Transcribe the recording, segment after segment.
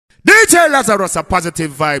DJ Lazarus a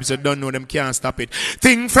positive vibes, you don't know them can't stop it.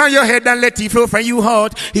 Think from your head and let it flow from your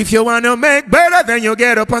heart. If you wanna make better, then you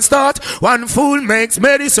get up and start. One fool makes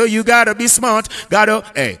many, so you gotta be smart.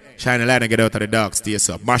 Hey, shine a light and get out of the dark, stay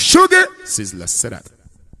up. My sugar, Sizzla, say that.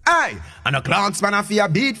 Aye, and a clocks man a fear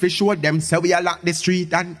beat for show them say we a lock the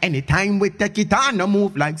street, and anytime we take it on, no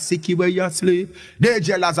move like sicky where you sleep.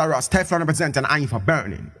 DJ Lazarus, Teflon representing I for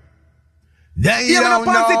burning. They even a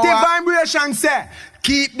positive vibration say,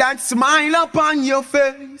 keep that smile upon your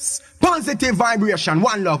face. Positive vibration,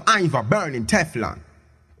 one love, I for burning Teflon.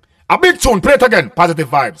 A big tune, play it again. Positive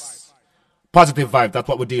vibes. Positive vibes, that's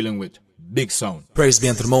what we're dealing with. Big sound. Praise be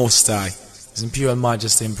unto the Most High. His Imperial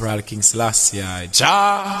Majesty Emperor King Selassie,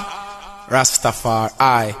 Jah, Rastafari,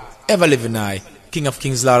 I, ever living I, King of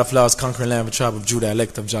Kings, Lord of Lords, conquering Lamb of the tribe of Judah,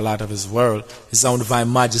 elect of Jah, Lord of His world, His own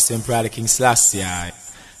divine Majesty Emperor King Selassie, I,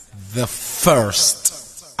 the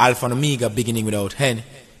first, Alpha and Omega, beginning without end.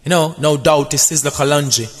 You know, no doubt this is the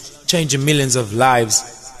kalonji, changing millions of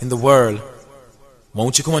lives in the world.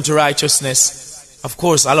 Won't you come unto righteousness? Of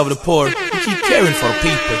course, I love the poor. We keep caring for the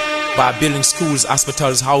people by building schools,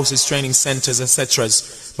 hospitals, houses, training centers, etc.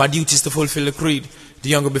 My duty is to fulfill the creed. The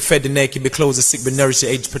young will be fed, the naked be clothed, the sick be nourished, the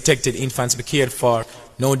aged protected, infants be cared for.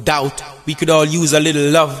 No doubt, we could all use a little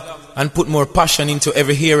love and put more passion into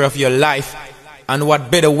every area of your life. And what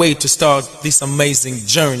better way to start this amazing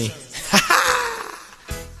journey?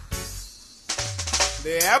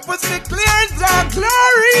 The heavens declares the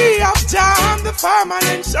glory of Jah, the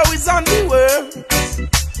firmament shows on the world.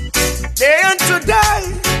 Day unto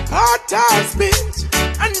day, heart has beat,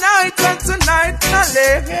 and night unto night, no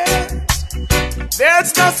late.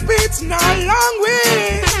 There's no speech, no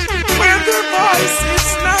language, where the voice is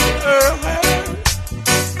not heard.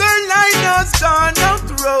 Their light has gone out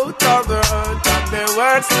throughout of the earth, and their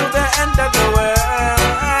words to the end of the world.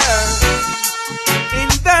 In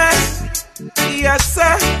them, he has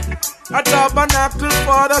set a tabernacle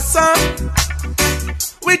for the sun,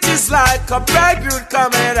 which is like a bridegroom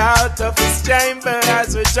coming out of his chamber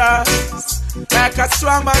as we just like a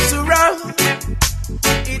strong man to run.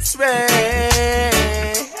 It's rain.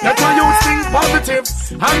 That's why you think positive,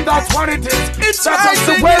 and that's what it is. It's that's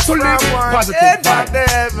the way to live. Positive vibes. The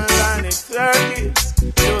heavens and it circuits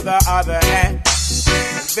to the other end.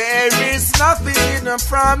 There is nothing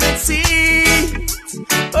from its seat.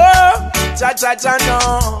 Oh, Jah Jah Jah no.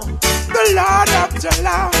 The Lord of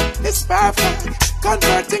Jah is perfect,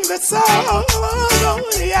 converting the soul. Oh,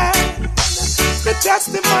 yeah. The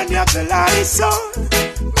testimony of the Lord is so,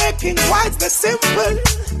 making wise the simple.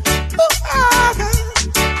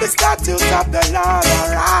 The statutes of the Lord are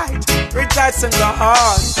right, rejoice in the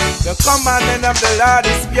heart. The commandment of the Lord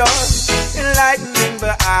is pure, enlightening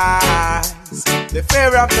the eyes. The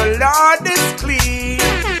fear of the Lord is clean,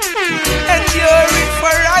 enduring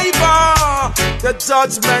forever. The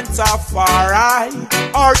judgments of far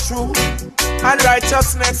are true, and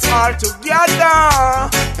righteousness all together.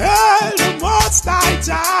 Hail the Most High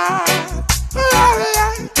Jah.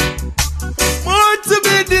 More to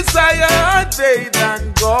be desired, they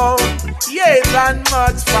than gold, yea, than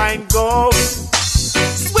much fine gold.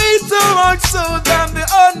 Sweeter also than the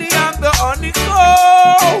honey and the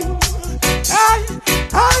honeycomb.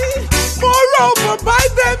 Moreover, by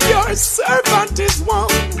them your servant is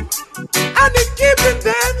won, and in keeping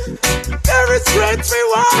them there is great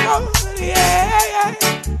reward. Yeah,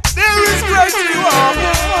 there is great reward.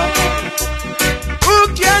 Who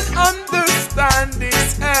can understand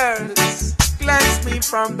this earth? Cleanse me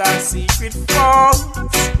from thy secret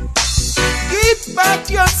faults. Keep back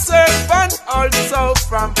your servant also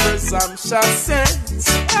from presumptuous sins.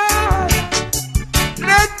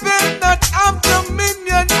 Let them not have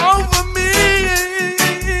dominion over me.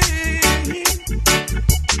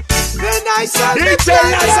 Then I shall be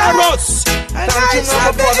Lazarus, and I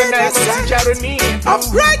shall be innocent of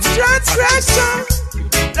great transgression.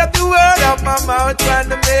 Let the word of my mouth and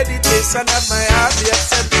the meditation of my heart be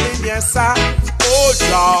accepted in your sight. Oh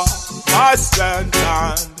Jah, my strength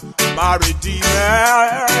and my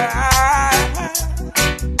redeemer.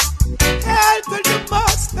 Hail to the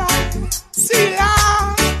Most High. Sizzla,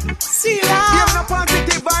 Sizzla. Give a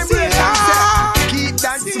positive vibration. Keep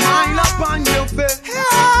that smile upon your face.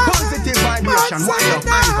 Positive vibration. One love,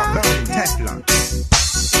 I'm for burning Teflon.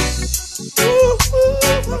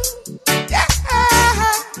 Yeah,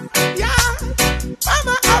 yeah,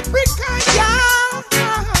 Mama Africa, yeah,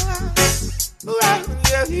 well,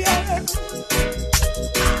 yeah, yeah.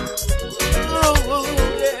 Oh,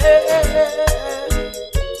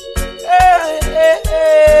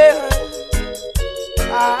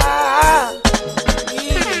 yeah.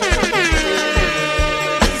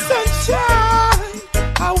 Sunshine,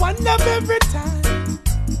 I want want them every time.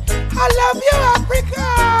 I love you, Africa,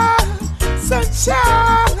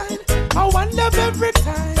 sunshine. I want them every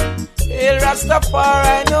time. Hey,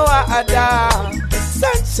 Rastafari, know I adore.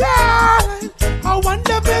 Sunshine, I want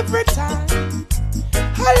them every time.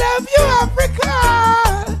 I love you, Africa,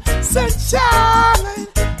 sunshine.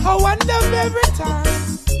 I want them every time.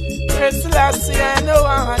 Yes, Lassie, I know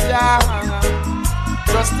I adore.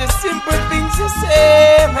 Just the simple things you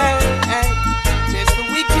say, man. Chase the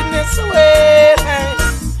wickedness away, man.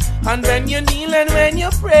 And when you kneel and when you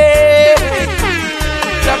pray,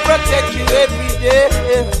 to protect you every day.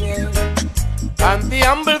 And the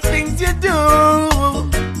humble things you do,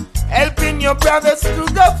 helping your brothers to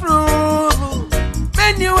go through.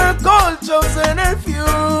 When you were called, chosen, and few,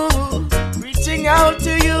 reaching out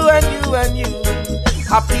to you and you and you.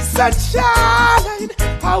 Happy sunshine,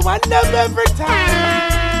 I want them every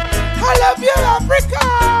time. I love you, Africa,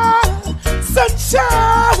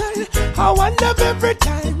 sunshine, I want them every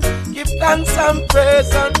time. Give thanks and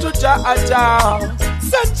praise unto Jah.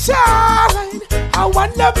 Sunshine, I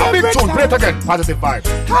want them every time. Play it again. Positive vibes.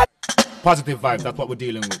 Positive vibes, that's what we're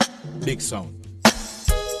dealing with. Big sound.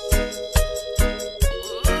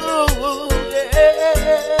 Ooh, yeah.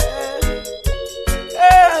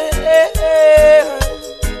 Yeah.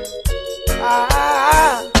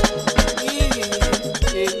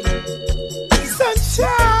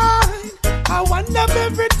 Sunshine, I want them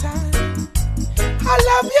every time. I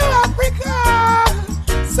love you, Africa,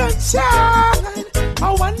 sunshine, I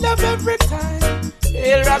want them every time.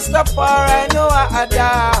 Hey, Rastafari, know I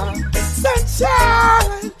adore.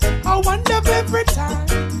 Sunshine, I want them every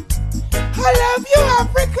time. I love you,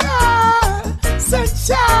 Africa,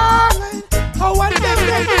 sunshine, I want them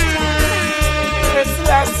every time.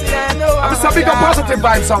 I'm just a big positive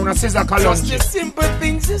vibe sound and Sizzla kalonji. Just the simple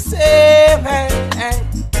things you say, man.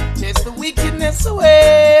 Chase the wickedness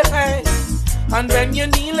away, man. And when you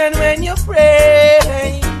kneel and when you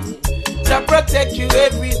pray, to protect you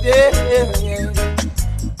every day.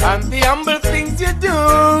 And the humble things you do,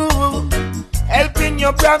 helping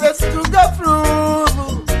your brothers to go through.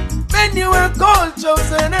 When you were called,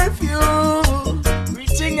 chosen, and few,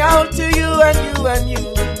 reaching out to you and you and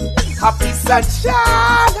you. Happy sunshine,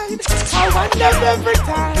 I want them every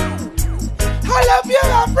time. I love you,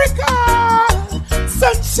 Africa,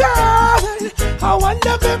 sunshine, I want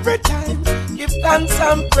them every time. Give thanks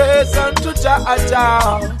and praise unto Jah.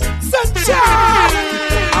 Sunshine,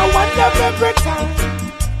 I want them every time.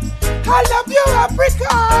 I love you,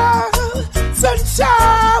 Africa,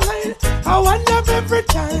 sunshine, I want them every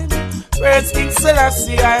time. Praise King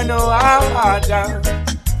Selassie, I know how done.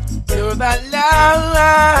 You're the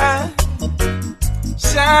light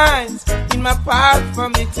shines in my path for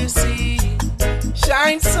me to see.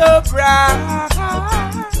 Shine so bright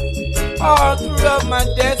all through my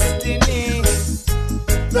destiny.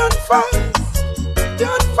 Don't fight,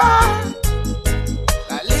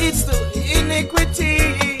 that leads to iniquity.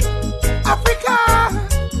 Africa,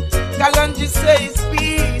 kalonji says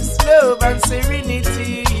peace, love and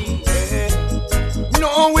serenity.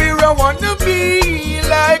 Nowhere I wanna be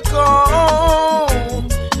like home,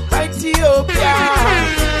 Ethiopia.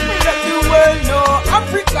 Let the world know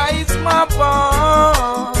Africa is my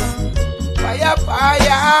born. Fire,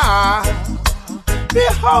 fire, the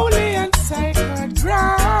holy and sacred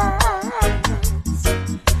grounds.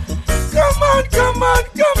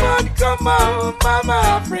 Come on, Mama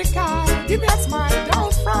Africa. Give me a smile,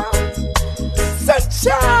 don't frown.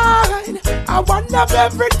 Sunshine, I want them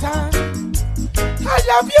every time. I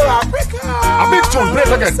love you, Africa. A big tune, play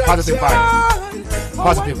it again. Positive vibes.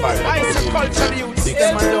 Positive vibes. I used to culture the youths.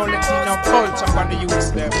 Them and don't let me know culture on the youths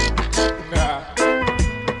them.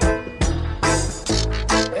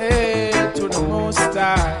 Hey, to the Most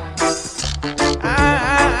High.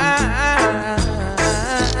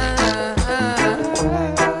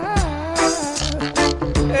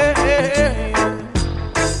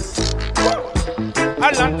 A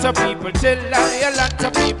lot of people tell lie, a lot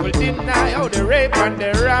of people deny how they rape and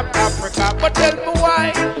they rap Africa. But tell me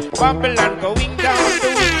why Babylon going down, the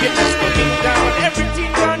wickedness going down,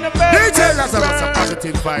 everything gonna burn. They tell us about some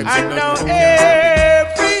positive vibes. And now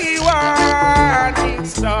everyone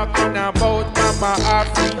is talking about Mama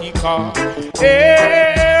Africa.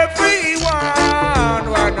 Everyone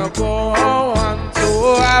wanna go on to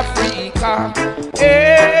Africa.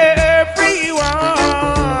 Everyone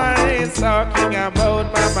is talking about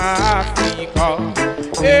Mama Africa.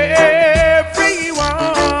 Everyone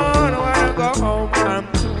wanna go home and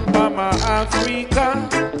to Mama Africa.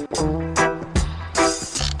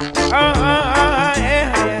 Yeah.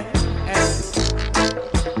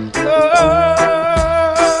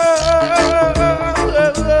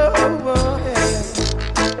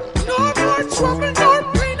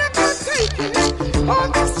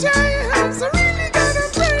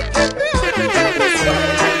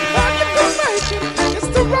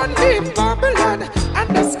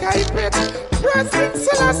 wipe it. President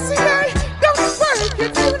Selassie, don't break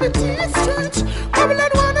it. Unity is strength. Babylon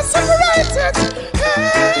wanna separate it.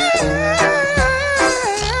 Hey.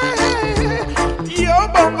 Yo,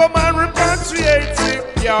 bongo man repatriating,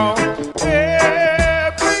 yo.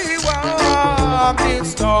 Everyone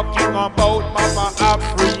is talking about Mama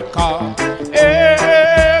Africa.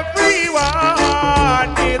 Everyone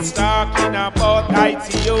is talking about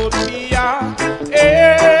Ethiopia.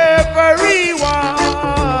 Everyone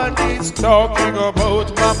is talking about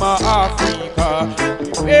Mama Africa.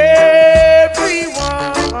 Everyone,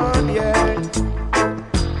 yeah.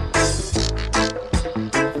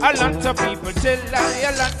 A lot of people tell lie,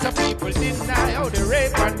 a lot of people deny how they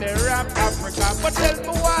rape and they rap Africa. But tell me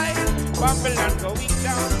why Babylon going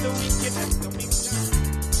down, the wickedness going down.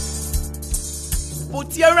 Put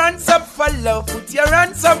your hands up for love, put your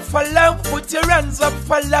hands up for love, put your hands up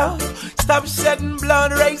for love. Stop shedding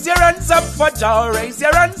blood, raise your hands up for Jah, raise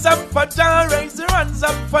your hands up for Jah, raise your hands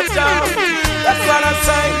up for Jah. That's what I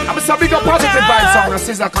say. I'm a big up positive vibes on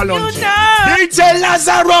Sizzla kalonji. DJ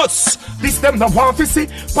Lazarus. This them the want to see.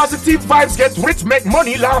 Positive vibes get rich, make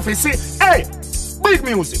money laugh, you see. Hey, big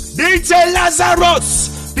music. DJ Lazarus.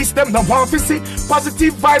 This them the want to see.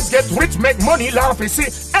 Positive vibes get rich, make money laugh, you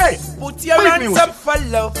see. Hey, put your hands up for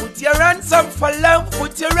love, put your hands up for love,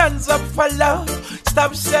 put your hands up for love.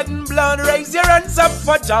 Stop shedding blood, raise your hands up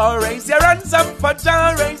for Jah, raise your hands up for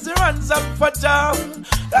Jah, raise your hands up for Jah.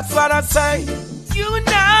 That's what I say.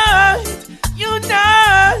 Unite,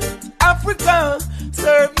 unite, Africa,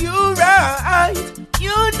 serve you right.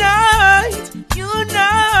 Unite,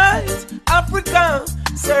 unite, Africa,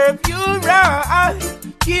 serve you right.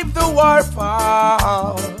 Keep the war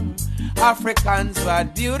far. Africans,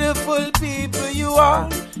 what beautiful people you are.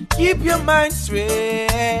 Keep your mind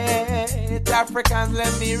straight. Africans,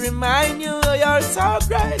 let me remind you, you're so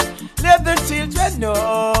great. Let the children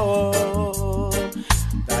know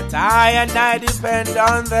that I and I depend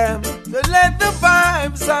on them. To let the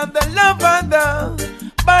vibes and the love and the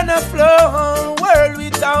banner flow, world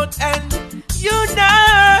without end.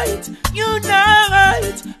 Unite,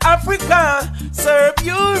 unite, Africa, serve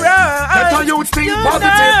you right. Let you think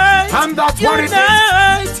positive, and that's what it is.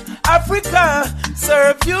 Unite, Africa,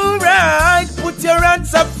 serve you right. Put your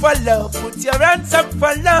hands up for love, put your hands up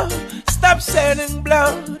for love. Stop shedding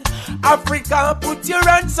blood. Africa, put your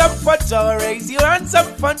hands up for Jah, raise your hands up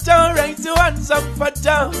for Jah, raise your hands up for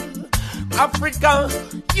Jah. Africa,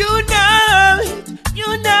 unite,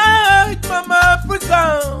 unite, Mama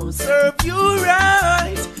Africa, serve you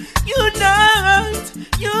right. Unite,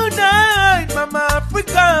 unite, Mama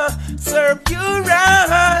Africa, serve you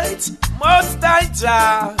right. Most High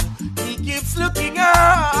Jah, He keeps looking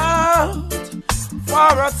out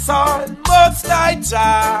for us all. Most High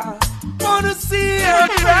Jah, wanna see a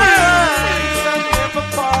rise and never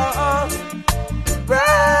fall.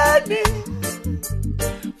 Burning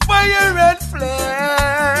fire and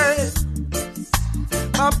flame.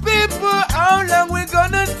 My people, how long we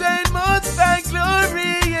gonna take Most High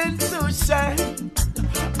glory into shine?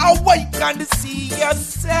 Awaken to see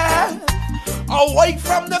yourself. Awake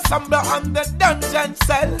from the slumber and the dungeon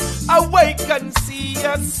cell. Awaken, see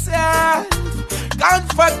yourself.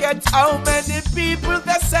 Can't forget how many people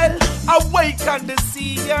they sell. Awaken to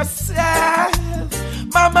see yourself.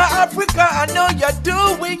 Mama Africa, I know you're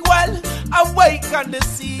doing well. Awaken to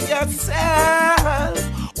see yourself.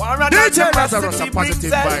 DJ Lazarus, a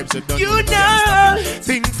positive vibes. You know,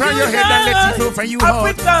 think from your head and let it flow from you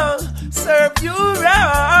heart. Africa, serve you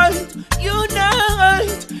right.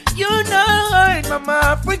 Unite, unite, Mama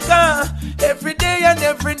Africa. Every day and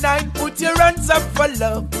every night, put your hands up for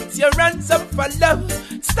love. Put your hands up for love.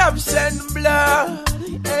 Stop shedding blood.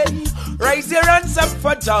 Hey, raise your hands up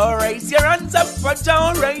for Jah. Raise your hands up for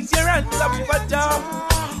Jah. Raise your hands up for Jah.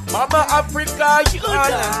 Mama Africa,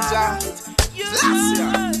 unite.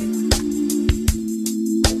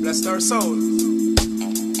 Bless our soul.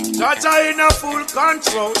 Jah in a full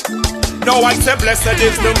control. Now I say blessed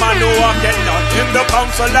is the man who walketh not in the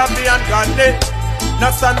counsel of the ungodly,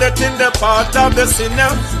 not standeth in the path of the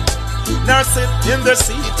sinner, nor sit in the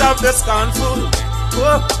seat of the scornful.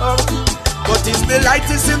 Oh, oh. But his delight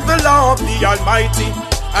is in the law of the Almighty,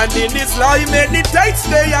 and in his law he meditates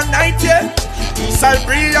day and night. Yeah, he shall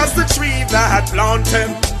be as the tree that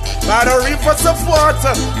planted by the rivers of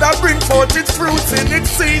water that bring forth its fruits in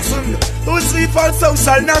its season. Whose leaf also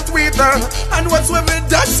shall not wither, and whatsoever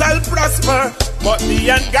does shall prosper. But the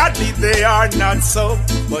ungodly they are not so,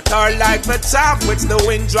 but are like the chaff which the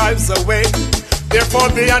wind drives away. Therefore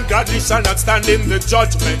the ungodly shall not stand in the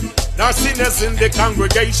judgment, nor sinners in the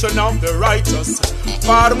congregation of the righteous.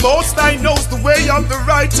 For the Most High knows the way of the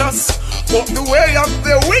righteous, but the way of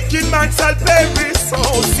the wicked man shall perish. So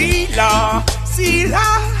Sizzla, Sizzla,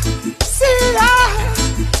 Sizzla,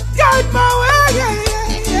 guide my way,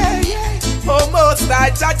 oh Most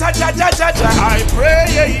High, Jah, Jah, Jah, Jah, Jah, Jah, I pray,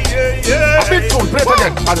 A bit soon, play it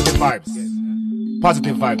again. Positive vibes.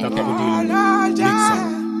 Positive vibes, that's what we're dealing with. Big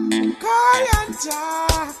sound. Call on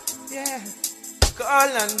Jah, yeah.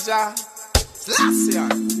 Call on Jah. Last year.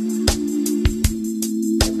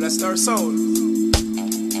 Bless our soul.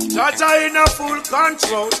 Jah Jah in a full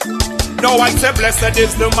control. No, I say blessed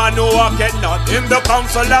is the man who walketh not in the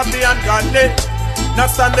counsel of the ungodly, not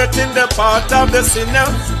standeth in the path of the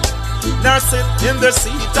sinners, nor sit in the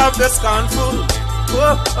seat of the scornful.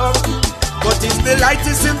 Oh, oh. But his delight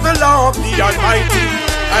is in the law of the Almighty,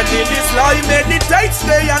 and in his law he meditates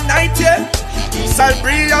day and night. Yeah, he shall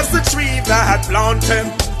be as the tree that had planted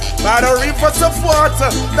by the rivers of water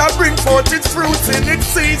that bring forth its fruits in its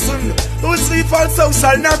season. Whose leaf also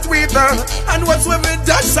shall not wither, and whatsoever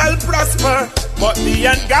does shall prosper. But the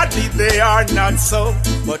ungodly they are not so,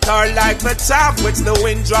 but are like the chaff which the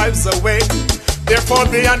wind drives away. Therefore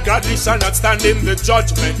the ungodly shall not stand in the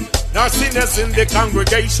judgment, nor sinners in the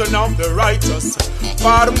congregation of the righteous.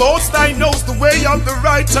 For the Most High knows the way of the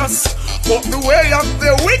righteous, but the way of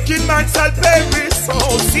the wicked man shall perish. So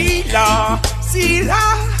Sizzla, Sizzla,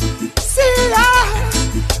 Sizzla,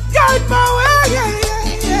 guide my way,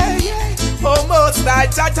 oh Most High,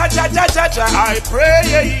 Jah, Jah, Jah, Jah, Jah, Jah, I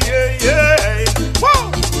pray, whoa.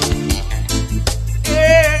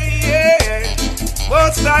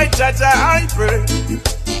 Most High, Jah, Jah, I pray.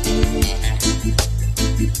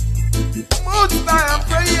 Most High, I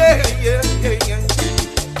pray,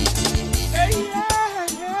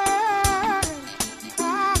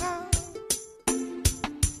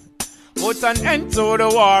 Put an end to the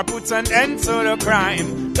war, put an end to the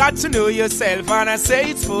crime. Got to know yourself, and I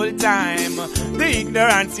say it's full time. The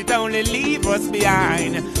ignorance, it only leave us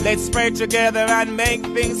behind. Let's pray together and make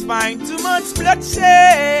things fine. Too much bloodshed.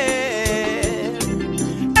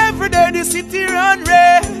 Every day the city run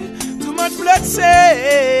red. Too much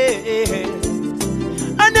bloodshed.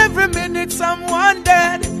 And every minute someone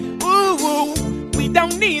dead. Ooh, ooh, we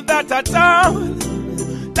don't need that at all.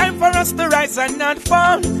 Time for us to rise and not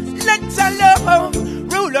fall. Let your love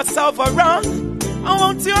rule us over wrong. I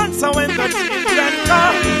want you answer when the children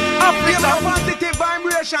come. Africa positive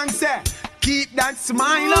vibration, say. Keep that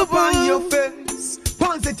smile upon your face.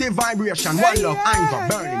 Positive vibration, one love, Iva,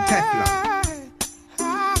 burning Teflon.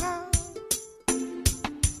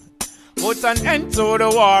 Put an end to the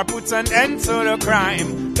war, put an end to the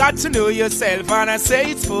crime. Got to know yourself, and I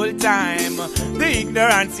say it's full time. The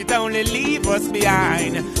ignorance, it only leave us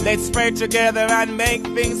behind. Let's pray together and make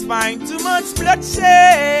things fine. Too much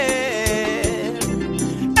bloodshed.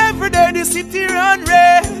 Every day the city run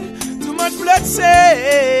red. Too much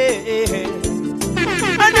bloodshed.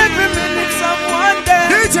 And every minute someone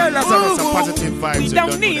dead. DJ Lazarus, some positive vibes. We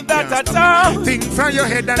don't need that at all. Think from your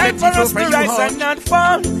head and time let it for us flow to from your rise heart. and not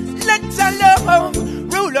fall. Let your love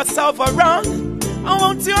rule us over wrong. I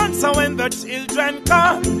want you answer when the children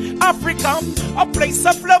come. Africa, a place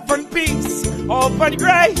of love and peace, hope and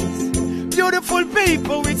grace. Beautiful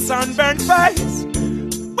people with sunburned face.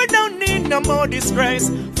 We don't need no more disgrace.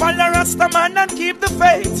 Follow Rastaman and keep the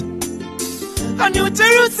faith. A New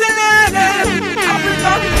Jerusalem,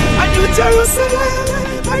 Africa, a New Jerusalem,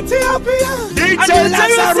 Ethiopia. DJ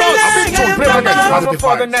Lazarus, Mama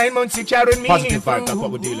for the 9 months you carried me. positive vibe, that's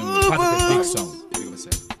what we're dealing with. Positive big sound. You're gonna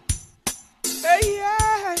say. Hey, yeah.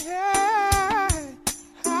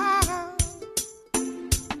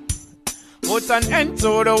 Put an end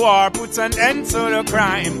to the war, put an end to the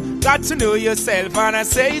crime. Got to know yourself, and I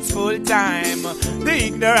say it's full time. The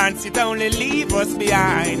ignorance, it only leave us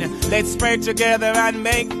behind. Let's pray together and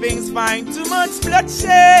make things fine. Too much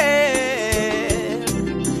bloodshed.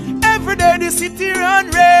 Every day the city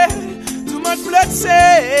run red. Too much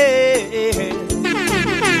bloodshed.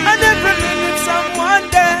 And every minute someone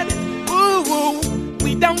dead. Ooh, ooh,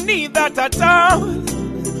 we don't need that at all.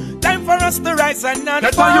 Time for us to rise and not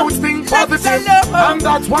Let fall. the youth think positive, and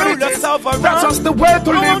that's what it is. That's just the way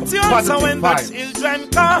to live. Positive when the vibes. children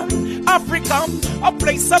come. Africa, a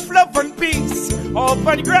place of love and peace, hope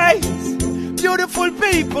and grace. Beautiful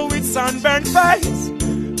people with sunburned face.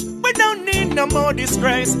 We don't need no more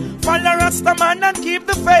disgrace. Follow Rastaman and keep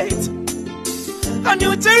the faith. A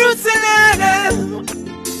New Jerusalem,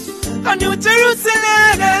 a New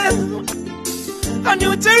Jerusalem, a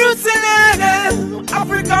New Jerusalem,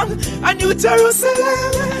 Africa, a New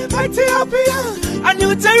Jerusalem, Ethiopia, a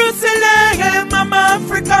New Jerusalem, Mama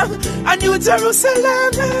Africa, Africa, a New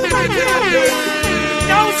Jerusalem.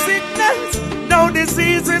 No sickness, no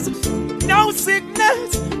diseases, no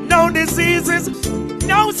sickness, no diseases,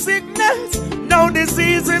 no sickness, no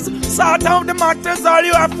diseases. Sort out the matters, all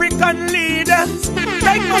you African leaders.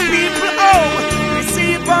 Take my people home.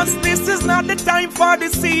 Receive us, this is not the time for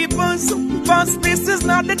deceivers. First, this is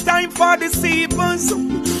not the time for deceivers.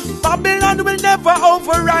 Babylon will never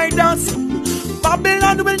override us.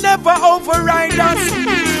 Babylon will never override us.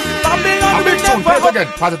 Babylon will never again.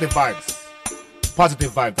 Positive vibes.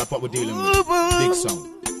 Positive vibes, that's what we're dealing with. Big song.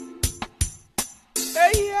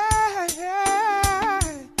 Hey, yeah, yeah.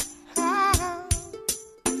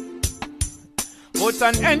 Put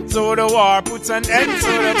an end to the war, put an end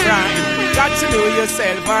to the crime. Got to know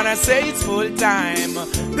yourself, and I say it's full time.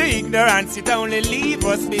 The ignorance, it only leave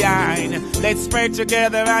us behind. Let's pray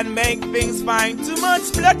together and make things fine. Too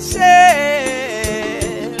much bloodshed.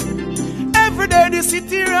 Every day the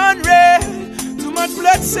city run red. Too much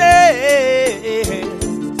bloodshed.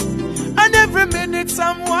 And every minute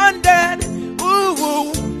someone dead.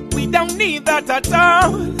 Ooh, we don't need that at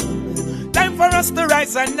all. Time for us to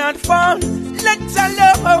rise and not fall. Let your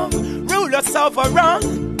love rule us over wrong.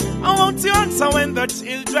 I want to answer when the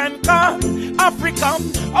children call. Africa,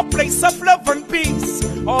 a place of love and peace,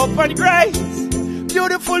 hope and grace.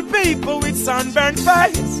 Beautiful people with sunburned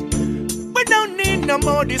face. We don't need no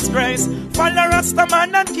more disgrace. Follow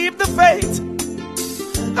Rastaman and keep the faith.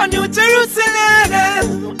 A New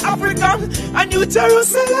Jerusalem, Africa. A New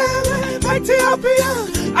Jerusalem, Ethiopia.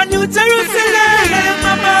 A New Jerusalem,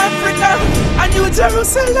 Mama Africa. A New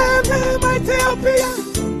Jerusalem, Ethiopia.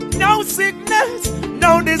 No sickness,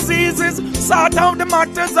 no diseases. Sort out the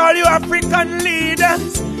matters, all you African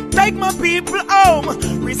leaders. Take my people home.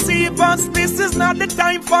 Receive us, this is not the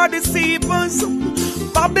time for deceivers.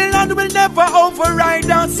 Babylon will never override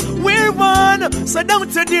us. We're one, so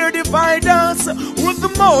don't you dare divide us. With the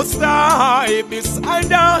Most High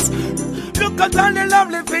beside us. Look at all the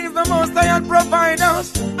lovely things the Most High had provide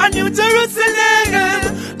us. A New Jerusalem,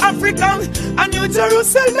 Africa. A New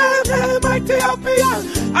Jerusalem, Ethiopia.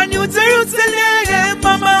 A New Jerusalem,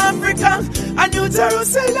 Mama Africa. A New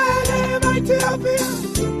Jerusalem, Ethiopia.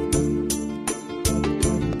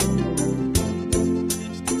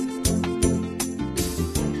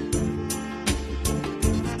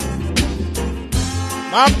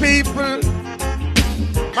 My people,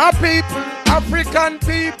 African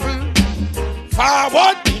people,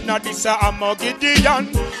 forward in this Armageddon,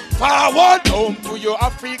 forward home to your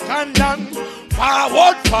African land,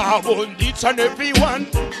 forward, each and every one.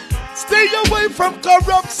 Stay away from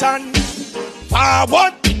corruption,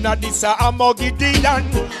 forward in this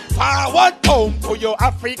Armageddon, forward home to your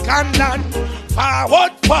African land,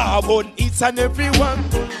 forward, each and every one.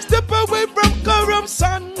 Step away from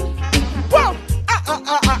corruption. Wow.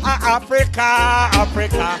 Africa,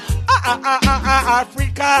 Africa, Africa,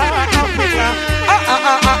 Africa,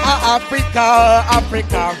 Africa,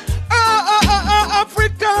 Africa,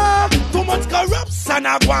 Africa. Too much corruption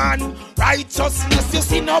a gone. Righteousness, you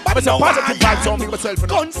see nobody no one.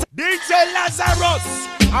 DJ Lazarus,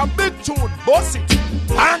 a big tune, boss it,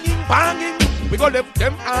 banging. We go left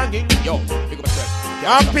them hanging, yo.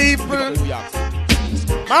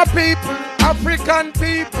 My people, African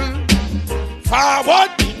people.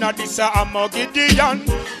 Forward in this Armageddon.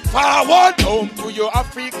 Forward home to your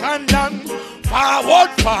African land. Forward,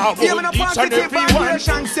 each and every one.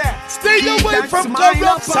 Stay away from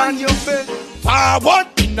corruption. Forward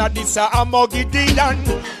in this Armageddon.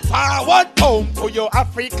 Forward home to your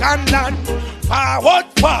African land.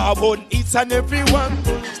 Forward, each and every one.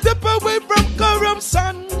 Step away from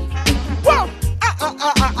corruption. Wow.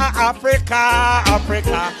 Africa,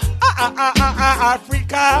 Africa.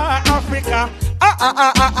 Africa, Africa,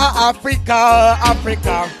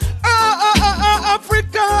 Africa,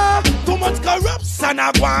 Africa. Too much corruption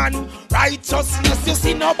a gone. Righteousness, you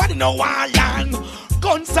see nobody no one land.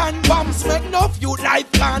 Guns and bombs make no few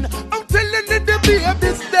life gone. I'm telling you the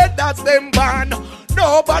baby's dead, that's them born.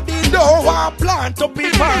 Nobody know one plan to be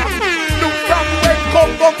born. Look from when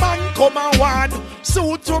Congo man come and one.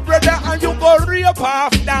 Suit to brother and you go rape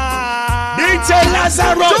after. DJ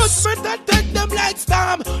Lazarus. Judgment and take them like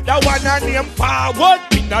storm. The one and name forward.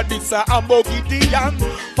 Inna this Armageddon.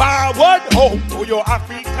 Forward home to your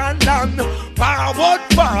African land.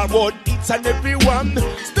 Forward, each and every one.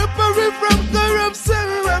 Step away from corruption,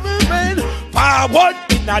 man. Forward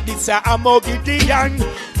inna this Armageddon.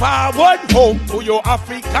 Forward home to your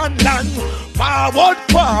African land.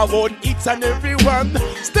 Forward, each and every one.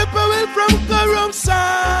 Step away from corruption.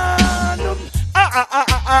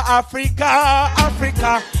 Africa,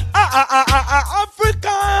 Africa,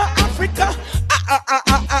 Africa, Africa,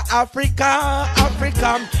 Africa,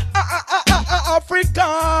 Africa, Africa,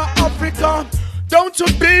 Africa. Don't you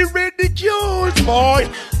be ridiculed, boy.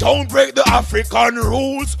 Don't break the African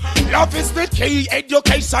rules. Love is the key,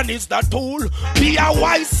 education is the tool. Be a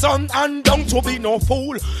wise son and don't you be no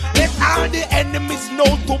fool. Let all the enemies know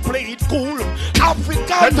to play it cool.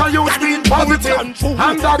 African, let you be positive,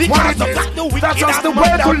 and that's what it is. That's just the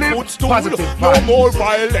way to live. Positive. No more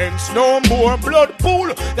violence, no more blood pool.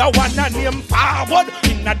 The one that name forward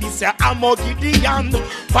in this Gideon.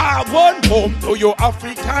 Forward home to your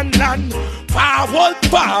African land. Forward,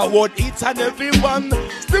 forward, each and every one.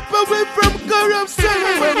 Step away from corruption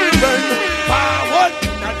when we burn. Forward,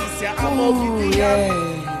 now this year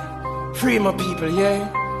yeah. Free my people,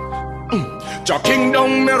 yeah. Your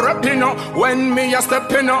kingdom me reppin' when me a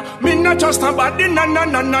steppin' me not just a body, no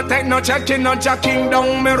take no checkin' your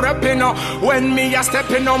kingdom me reppin' when me a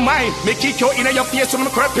steppin' on mine. Me kick you in your face when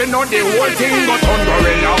me creppin' the whole thing got on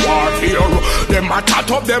guerrilla warfare. Them a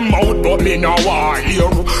tat up them mouth but me no war here.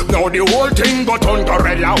 Now the whole thing got on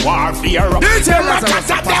guerrilla warfare. Them a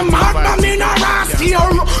tat up them mouth but me no rust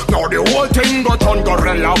here. Now the whole thing got on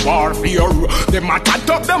guerrilla warfare. Them a tat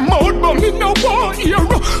up them mouth but me no war here.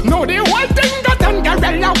 Now the whole thing got on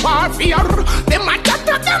guerrilla warfare. Them a tat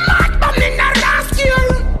up them mouth but me no rust here.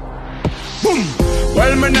 Boom.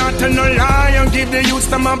 Well, me not tell no lie and give the youth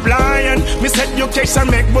them a blind. Miss education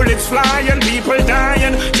make bullets flying, people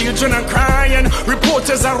dying, children are crying.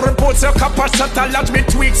 Reporters are reports, a couple shot a lot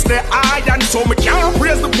betwixt the iron. So me can't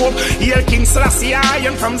praise the Pope, hail King Selassie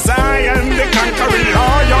and from Zion, the conquering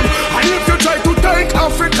lion. And if you try to take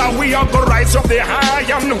Africa, we are the rise of the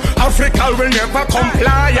iron. Africa will never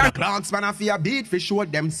comply. Clocks man a fear beat for sure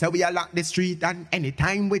them say we a lock the street. And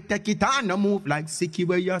anytime we take it on, no move like sicky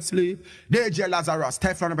where you sleep. DJ Lazarus,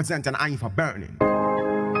 Teflon representing I for burning.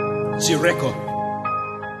 G-Record,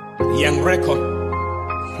 Young Record.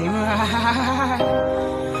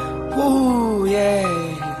 Ooh,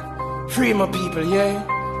 yeah. Free my people, yeah.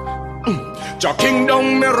 Your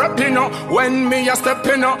kingdom me reppin' when me a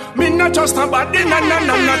steppin' me not just a body, no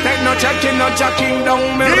take no checkin' your kingdom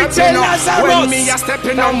me reppin' when me a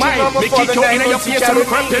steppin' on mine. Me kick you in your face and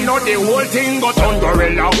creppin' the whole thing got on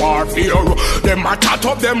guerrilla warfare. Them a tat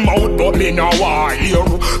up them mouth but me no war here.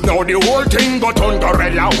 Now the whole thing got on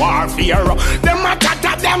guerrilla warfare. Them a tat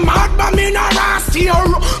up them mouth but me no rust here.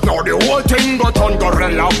 Now the whole thing got on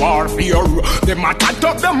guerrilla warfare. Them a tat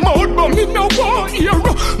up them mouth but me no war here.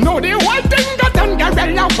 Now the whole thing got on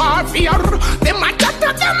guerrilla warfare. Them a tat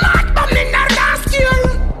up them mouth but me no rust here.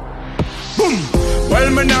 Boom. Well,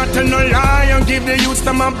 me not tell no lie and give the youth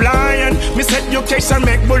them a blind. Miss education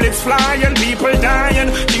make bullets flying, people dying,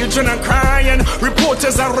 children are crying.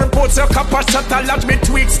 Reporters are reports, a couple shot a lot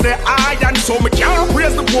betwixt the iron. So me can't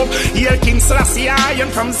praise the Pope, hail King Selassie and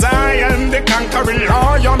from Zion, the conquering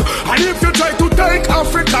lion. And if you try to take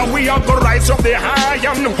Africa, we are the rise of the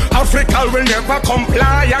iron. Africa will never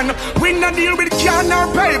comply. And we not deal with can or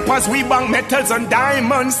papers, we bank metals and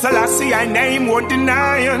diamonds. Selassie I name won't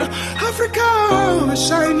deny. Africa,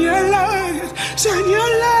 shine your light, shine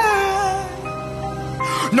your light.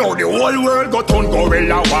 Now the whole world got on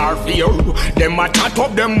guerrilla warfare. Them a tat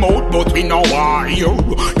up them mouth but we no war here.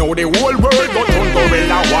 Now the whole world got on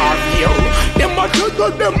guerrilla warfare. Them a tat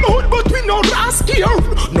up them mouth but we no rust here.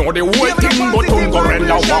 Now the whole thing got on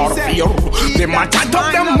guerrilla warfare. Them a tat up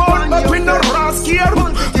them mouth but we no rust here.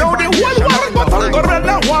 Now the whole world got on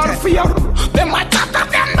guerrilla warfare. Them a tat up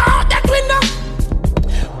them mouth that we no.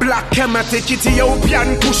 Black Kemetic,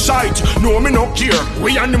 Ethiopian Kushite. No, me no care.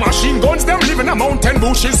 We and the machine guns, them live in the mountain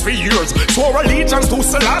bushes for years. Swore allegiance to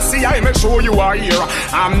Selassie, I make sure you are here.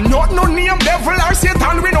 I'm not no name devil or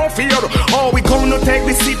Satan, we no fear. Oh, we gonna take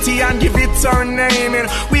the city and give it our name. And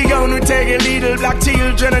we gonna take a little black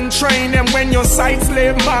children and train them. When your sight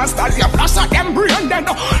slave masters, you flash at them brain, then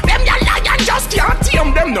them your lion just can't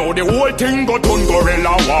tame them. Now the whole thing got on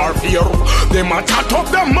guerrilla warfare. Them a tat up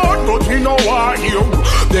the mud, but we know why here.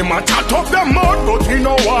 Them a tat up the mud, but we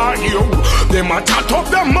know why here. Them a tat up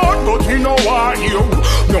the mud, but we know why here.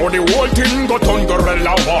 Now the whole thing got on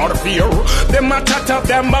guerrilla warfare. Them a tat up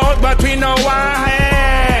the mud, but we know why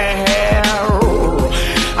here.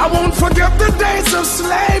 I won't forget the days of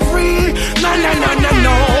slavery.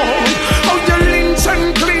 No. How you lynch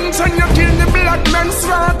and clinch and you kill the black men,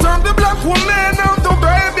 slaughter the black women out the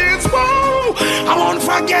babies. Whoa. I won't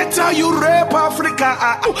forget how you rape Africa.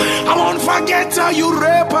 I won't forget how you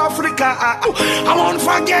rape Africa. I won't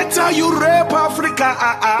forget how you rape Africa.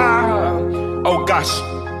 Oh gosh,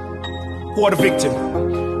 what a victim.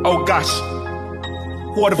 Oh gosh,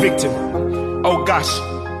 what a victim. Oh gosh,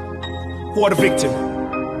 what a victim.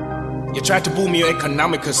 You tried to boom your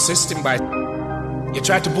economical system by You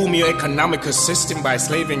try to boom your economical system by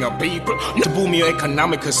slaving your people. To boom your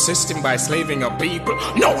economical system by slaving your people.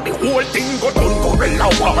 Now the whole thing got on guerrilla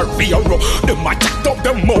warfare. The attack of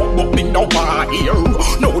the mob, but me no war here.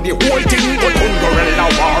 Now the whole thing got on guerrilla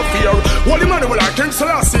warfare. Holy Manuel, King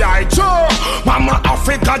Selassie, I Joe. Mama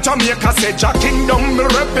Africa, Jamaica, say Jah Kingdom, me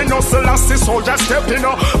reppin' us, Selassie, soldier steppin'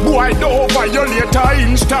 up. Boy, don't violate a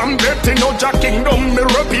inch, damn betting up. Jah Kingdom, me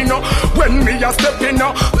reppin' up. When me a steppin'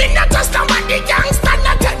 up, me not just somebody gangster.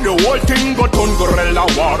 The whole thing got on guerrilla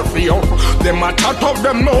warfare. Them attack of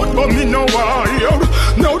the mouth, but me no warrior.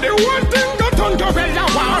 Now the whole thing got on guerrilla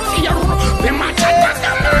warfare. Them attack of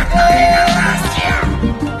the mouth, but me no warrior.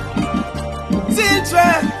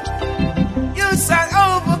 Children, you shall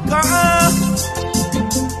overcome.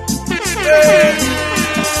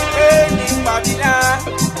 Burning Babylon.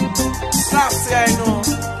 Slaps, I know.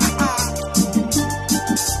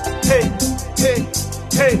 Hey, hey,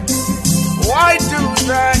 hey. Why do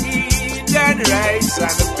the heathen rise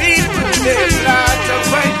and the people they plot to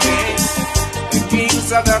fight me? The kings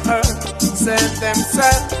of the earth send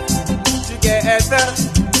themselves together,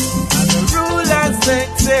 and the rulers they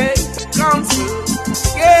take counsel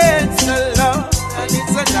against the Lord and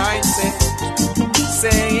His anointed,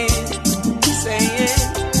 saying,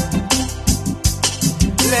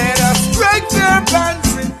 let us break their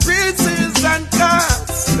bands in pieces and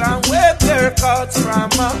cast and wave their coats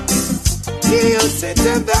from us. He who sit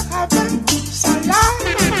in the heaven shall lie.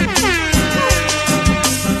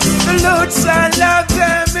 The Lord shall love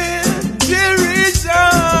them in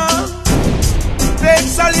derision. They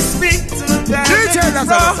shall speak to them.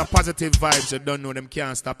 That's a positive vibes. You don't know them,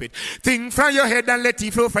 can't stop it. Think from your head and let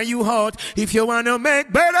it flow from your heart. If you wanna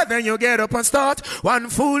make better, then you get up and start. One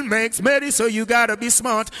fool makes many, so you gotta be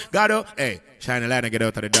smart. Gotta, hey, shine a light and get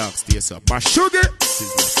out of the dark. Stay up. My sugar.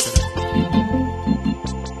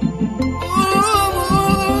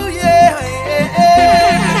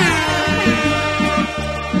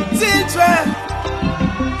 Children,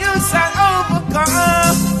 you shall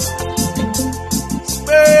overcome.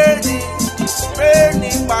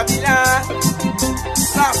 Burning Babylon.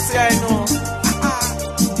 Slaps, I know.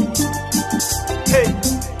 Hey,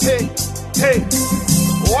 hey, hey.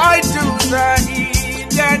 Why do the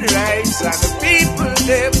heathen rise and the people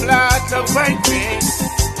they plot to fight me?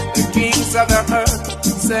 The kings of the earth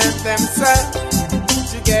send themselves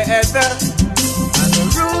together, and the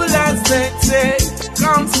rulers they take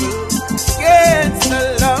counsel against the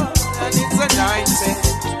Lord and His anointed,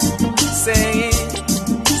 saying,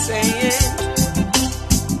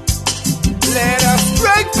 let us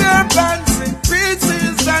break their bands in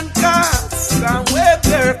pieces and cast and wave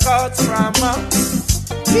their coats from us.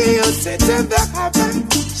 He who sit in the heaven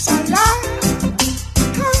shall lie.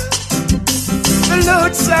 The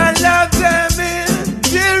Lord shall love them in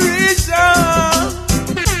derision.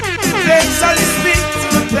 They shall speak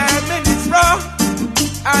to them in His wrath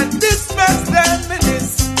and disperse them in His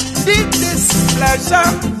deep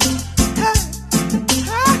displeasure.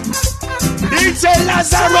 DJ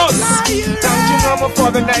Lazarus, thank you, Mama, for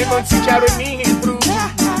the 9 months you carried me through.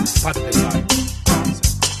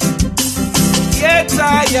 Yet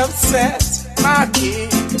I am set my king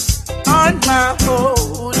on my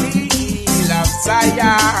holy hill of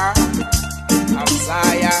Zion,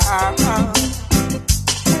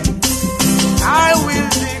 I will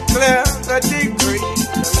declare the decree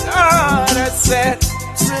the Lord has said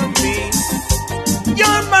to me.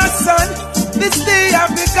 You're my son, this day I've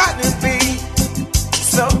begotten thee.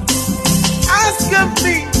 So ask of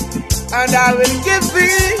me, and I will give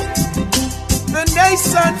thee the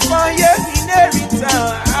nation for your inheritance,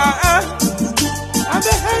 and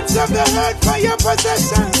the heads of the earth for your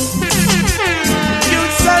possession. You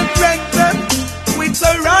shall break them with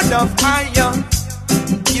a rod of iron.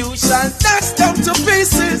 You shall dash them to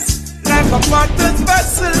pieces like a potter's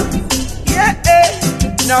vessel. Yeah,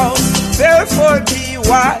 now therefore be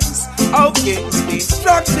wise, O kings,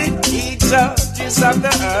 instructed ye judges of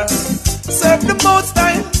the earth. Serve the Most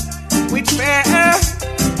High with fear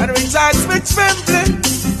and rejoice with trembling.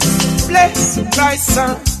 Bless thy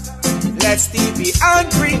son, lest he be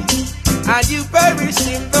angry and you perish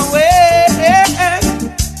in the way.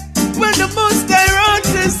 When the Most High wrote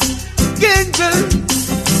this kingdom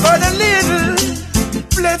for the little,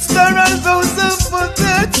 blessed are all those who put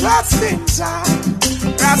their trust in Jah.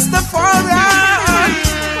 Rastafari,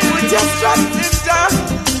 we just trust in Jah.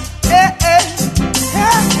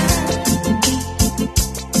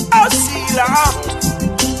 Oh, Sizzla,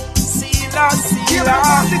 Selassie, keep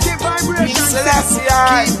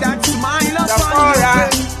that smile up on your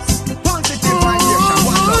face. Positive vibration,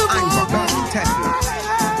 what's up? I'm for Tesla.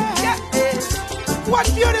 What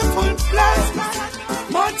beautiful place.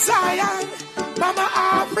 Zion, Mama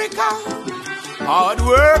Africa.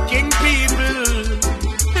 Hard-working people,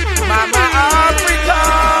 Mama Africa.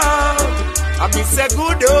 I miss a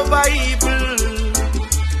good over evil.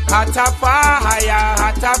 Hotter fire,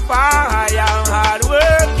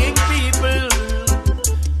 hard-working people.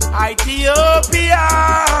 Ethiopia,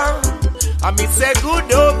 I miss a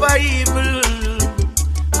good over evil.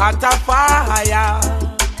 Hotter fire.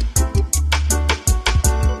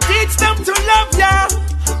 Teach them to love ya.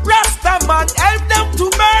 Rastaman, help them to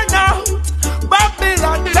burn out.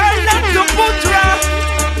 Babylon, tell them to put right.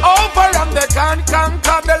 Over and they can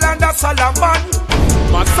conquer the land of Solomon.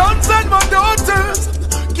 My sons and my daughters,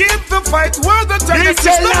 keep the fight where the Genesis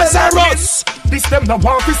DJ Lazarus. This them the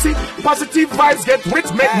want to see. Positive vibes get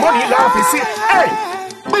rich, make money laugh, you see. Hey,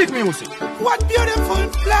 big music. What beautiful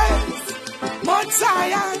place. Mount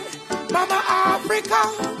Zion, Mama Africa.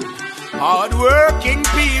 Hard-working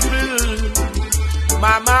people,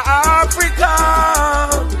 Mama Africa.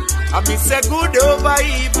 I miss a good over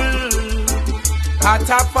evil.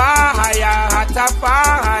 Hotter fire,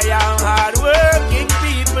 hard-working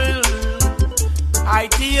people.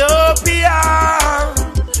 Ethiopia,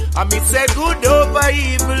 I miss a good over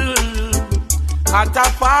evil. Hotter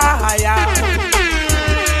fire.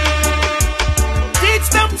 Teach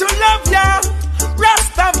them to love ya.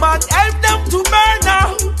 Rastaman, help them to burn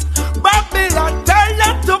out. Babylon, tell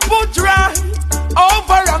them to put right.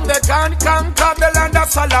 Over and they can conquer the land of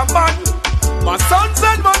Solomon. My sons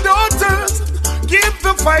and my daughters, keep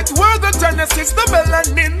the fight where the Genesis, the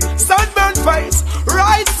melanin, sunburn face.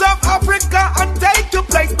 Rise up Africa and take your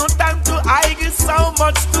place. No time to argue, so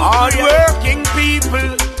much to hard-working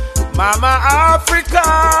people, Mama Africa.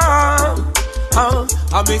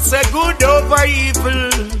 I miss a good over evil.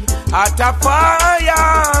 At a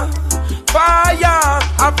fire,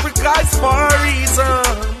 Africa is for a reason.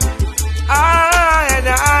 And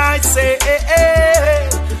I say,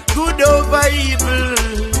 good over evil.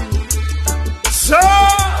 So,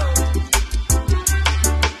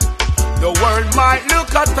 the world might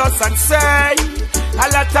look at us and say a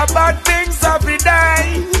lot of bad things every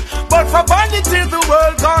day, but for vanity the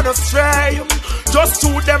world gone astray. Just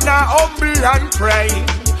to them now humble and pray.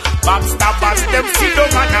 Backstabbers, them sit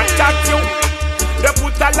down and attack you. They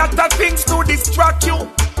put a lot of things to distract you.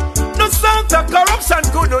 No sound of corruption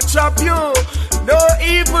could not trap you. No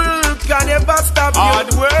evil can ever stop you.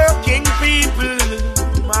 Hard-working people,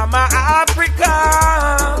 Mama Africa.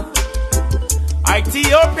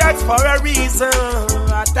 Ethiopia's for a reason.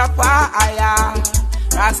 Rastafari,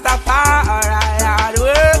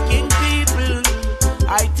 hard-working people.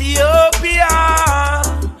 Ethiopia,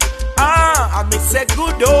 I miss a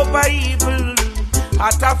good over evil.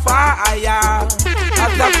 Fire.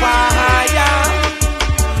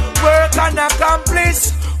 Work and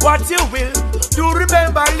accomplish what you will. Do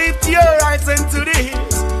remember, lift your eyes into the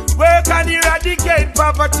hills. Work and eradicate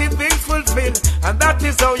poverty, things fulfill. And that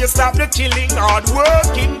is how you stop the killing.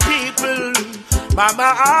 Hard-working people,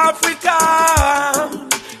 Mama Africa.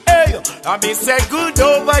 Hey, I miss a good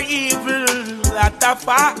over evil.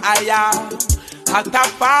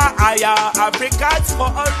 Fire, Africa's for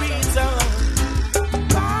a reason.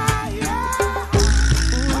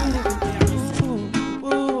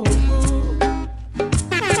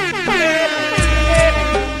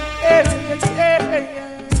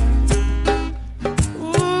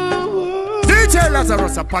 DJ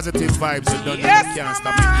Lazarus, a positive vibes, you don't know, you can't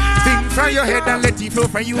stop it. Think from your head and let it flow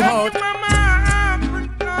from you out.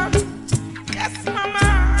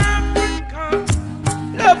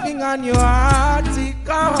 Loving on your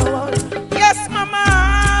article. Yes, Mama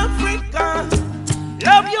Africa.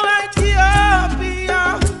 Love you,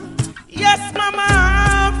 Ethiopia. Yes, Mama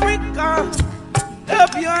Africa.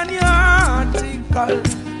 Love you on your article.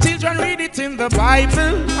 Children read it in the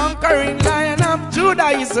Bible. Conquering Lion of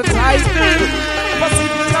Judah is the title. For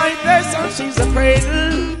civilization, she's a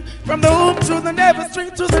cradle. From the womb to the navel,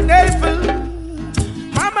 string to the navel.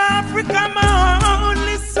 Mama Africa, my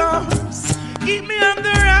only source. Keep me on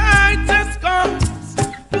the righteous course.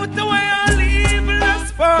 Put away all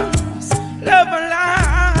evil's force. Love and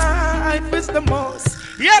life is the most.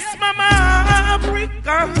 Yes, Mama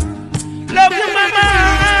Africa. Love you, Mama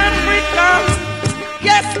Africa.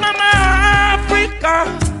 Yes, Mama Africa.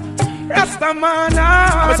 Rastaman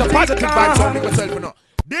Africa. It's a positive vibe sounding myself, you know.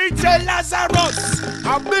 DJ Lazarus,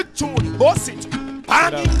 a big tune, boss it.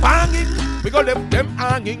 Banging. We got them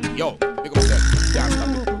hanging. Yo, we got them. Can't stop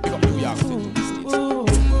it. We got New York City.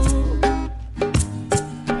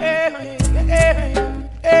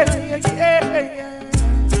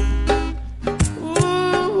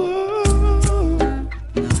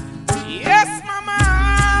 Yes, Mama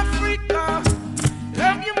Africa.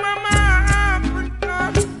 Love you,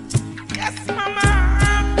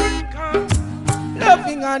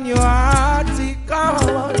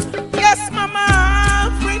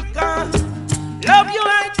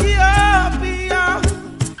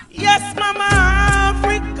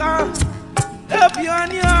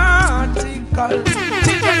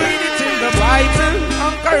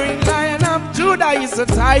 a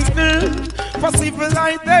title. For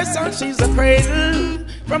civilization, she's a cradle.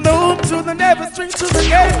 From the womb to the navel, string to the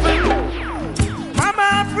navel. Mama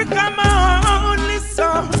Africa, my only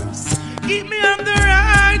source. Keep me on the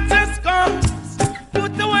righteous course.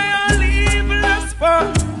 Put away all evil's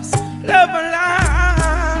force. Love and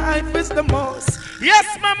life is the most. Yes,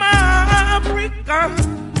 Mama Africa.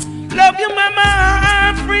 Love you, Mama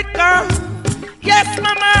Africa. Yes,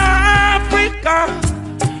 Mama Africa.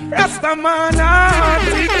 Rastaman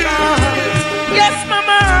Africa. Yes,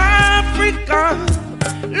 Mama Africa.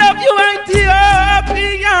 Love you,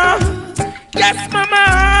 Ethiopia. Yes, Mama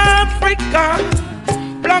Africa.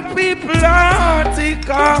 Black people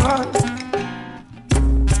Africa.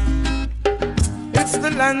 It's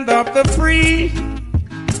the land of the free.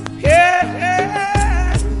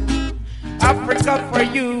 Yeah. Africa for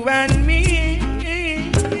you and me.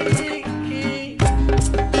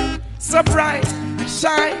 So bright,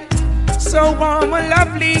 shine, so warm and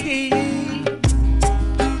lovely.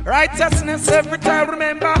 Righteousness every time,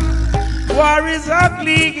 remember, war is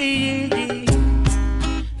ugly.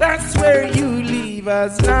 That's where you leave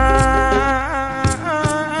us now.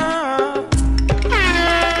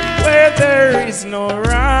 Where there is no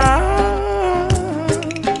wrong.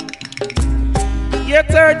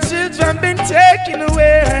 Yet our children been taken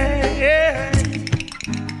away.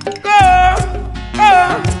 Go,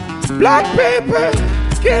 black people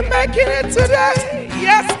keep making it today.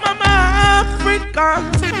 Yes, Mama Africa.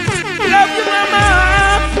 Love you, Mama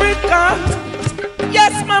Africa.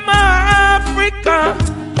 Yes, Mama Africa.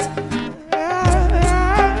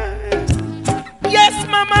 Yes,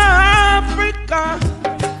 Mama Africa.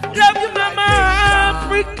 Love you, Mama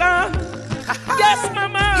Africa. Yes,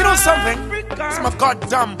 Mama. You know something? Africa. It's my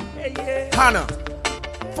goddamn honor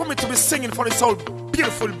for me to be singing for this whole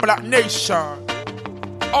beautiful black nation.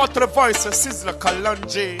 All to the voice of Sizzla,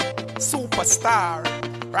 kalonji, superstar,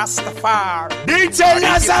 Rastafari. DJ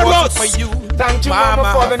Lazarus. For you, thank you, Mama,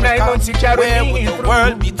 Mama, for the 9 months you carry where me would the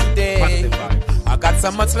world be today? I got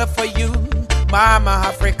so much love for you, Mama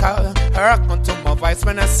Africa. Hearken to my voice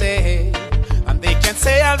when I say, and they can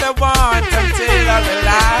say all they want until all the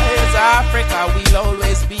lies. Africa will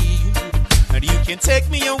always be. And you can take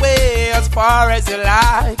me away as far as you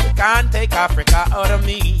like. You can't take Africa out of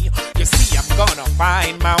me. You see, I'm gonna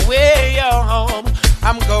find my way home.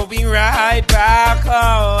 I'm going right back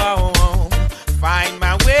home. Find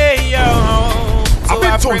my way home to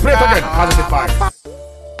Africa. Play it again. Positive vibe.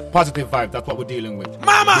 Positive vibe, that's what we're dealing with.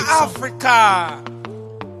 Mama Africa,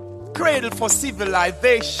 cradle for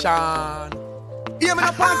civilization. Yeah, man,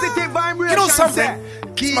 a positive vibration. You know something?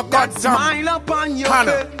 Keep my that goddamn smile upon your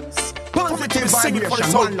Hannah. face. For me to be singing for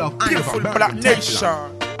this One whole love, beautiful Iowa, black Berlin,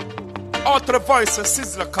 nation. Texas. All to the voice of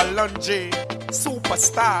Sizzla, kalonji,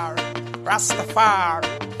 superstar, Rastafari.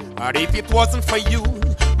 And if it wasn't for you,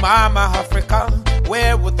 Mama Africa,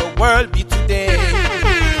 where would the world be today?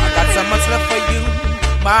 I got so much love for you,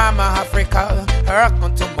 Mama Africa.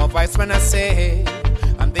 Hearken to my voice when I say,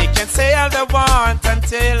 and they can say all they want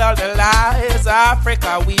until all the lies.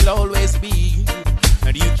 Africa will always be.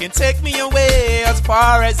 And you can take me away as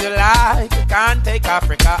far as you like. You can't take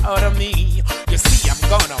Africa out of me. You see, I'm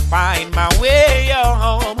gonna find my way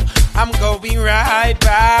home. I'm going right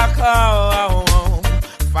back home.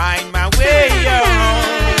 Find my way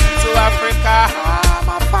home to Africa.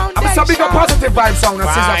 My foundation. I'm a big positive vibe song.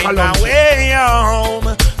 Find my way home.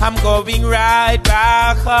 I'm going right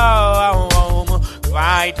back home.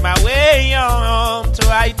 Find my way home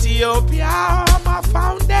to Ethiopia. My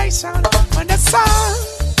foundation. When the sun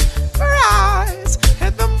rise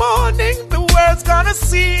in the morning, the world's gonna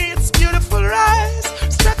see its beautiful rise.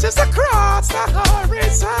 Stretches across the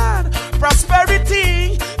horizon.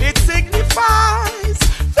 Prosperity, it signifies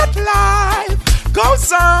that life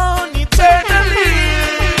goes on eternally.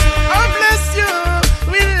 I bless you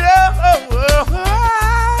with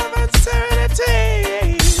love and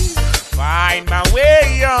serenity. Find my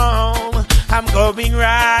way home. I'm going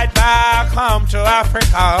right back home to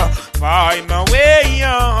Africa. Find my way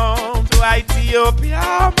home to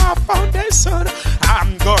Ethiopia, my foundation.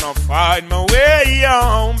 I'm gonna find my way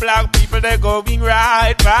home. Black people, they're going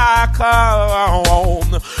right back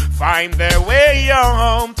home. Find their way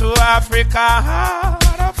home to Africa,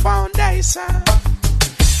 the foundation.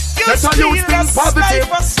 You steal a slave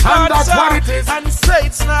for slaughter and say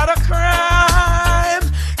it's not a crime.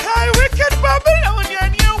 Hey, wicked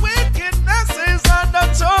Babylonian, your wickedness is under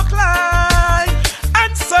choke line.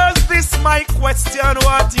 Answers this my question: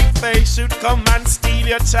 what if they should come and steal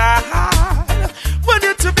your child? Want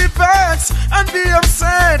you to be vexed and be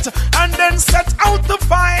upset and then set out to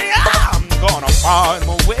fight? I'm gonna find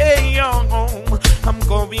my way home. I'm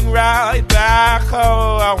going right back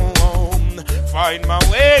home. Find my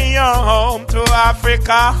way home to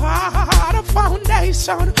Africa. The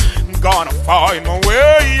foundation. I'm gonna find my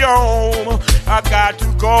way home. I got to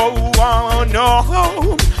go on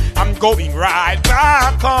home. I'm going right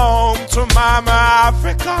back home to Mama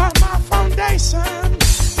Africa, my foundation.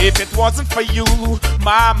 If it wasn't for you,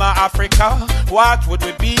 Mama Africa, what would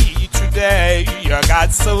we be today? I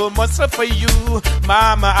got so much for you,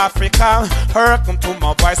 Mama Africa. Hearken to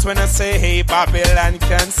my voice when I say, hey, Babylon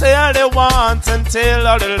can say all they want and tell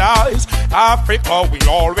all the lies. Africa will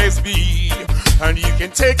always be, and you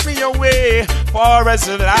can take me away far as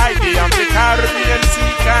the light. The Caribbean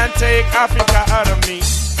Sea can't take Africa out of me.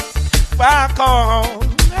 Back home,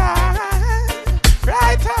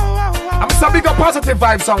 right home. I'm so big a positive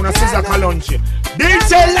vibe sound of Sizzla kalonji.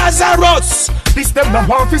 DJ Lazarus, this them no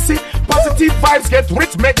want to see. Positive vibes get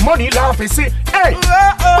rich, make money laugh you see. Hey,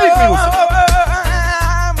 big music.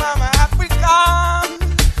 Mama Africa,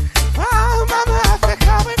 oh, Mama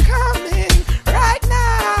Africa, we're coming right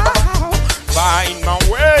now. Find my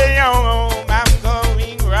way home, I'm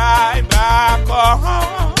going right back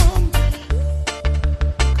home.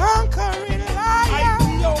 Conquering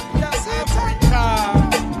lion, Africa.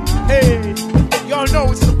 Hey, y'all know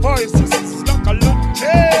it's the voice. This is Sizzla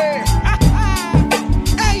kalonji.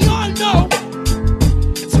 Hey, y'all know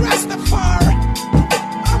it's Rastafari.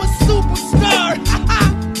 I'm a superstar.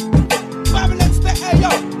 Babylon stay, hey yo,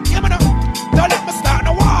 give me no, don't let me start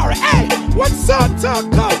no war. Hey, what sort of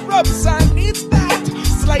corruption is that?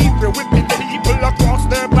 Slavery whipping people across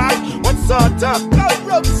their back. What sort of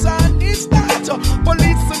corruption is that?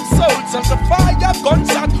 Police and soldiers, a fire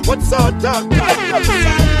gunshot. What sort of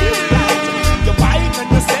corruption is that? You're buying and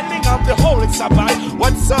you're selling of the Holy Sabbath.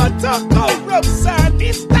 What sort of corruption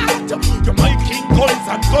is that? You're making guns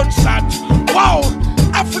and gunshots. Wow,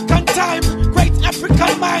 African time, great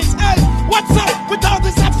African minds. Hey, what's up with all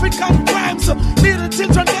these African crimes? Little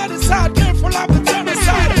children get inside, careful of the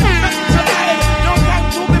genocide. No time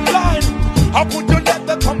to be blind. How could you let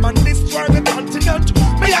them come and destroy the continent?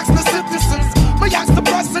 Me ask the citizens, me ask the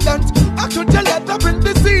president. How could you let them bring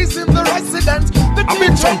disease in the residents? I've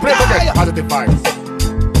been trying to play again. Positive vibes.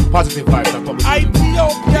 Positive vibes. That's what we do.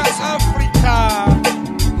 Ethiopia, Africa.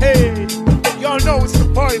 Hey, y'all know it's the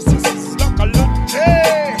voice. This is Sizzla kalonji.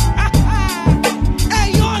 Hey,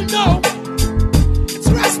 y'all know it's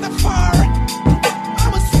Rastafari.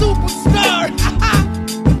 I'm a superstar.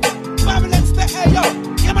 Babylon stay, hey yo,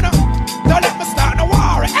 give me no, don't let me start no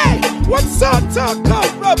war. Hey, what sort of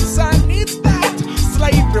corruption is that?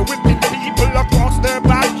 Slavery whipping people across their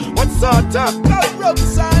back. What sort of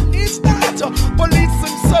corruption is that? Police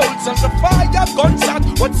and soldiers, a fire gunshot.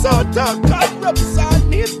 What sort of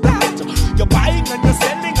corruption is that? You're buying and you're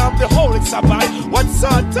selling of the Holy Sabbath. What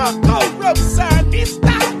sort of corruption is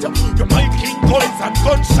that? You're making guns and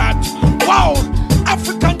gunshots. Wow,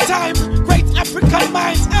 African time, great African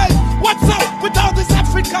minds. Hey, what's up with all these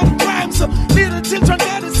African crimes? Little children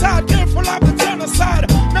get inside, careful of the genocide.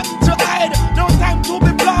 Nothing to hide, no time to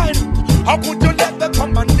be blind. How could you let them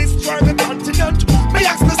come and destroy the continent? Me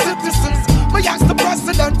ask the citizens, me ask the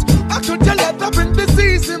president. How could you let them bring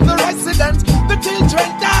disease in the residents? The children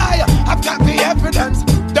die, I've got the evidence.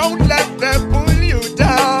 Don't let them pull you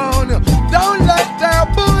down. Don't let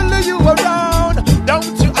them bully you around.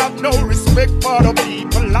 Don't you have no respect for the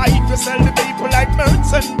people? Life, you sell the people like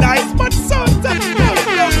merchandise. But sometimes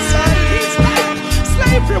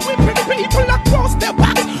slavery whipping people across their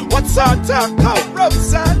backs. What sort of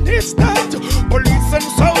corruption is that? Police and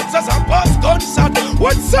soldiers and bus gunshot.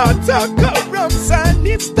 What sort of corruption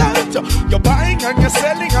is that? You're buying and you're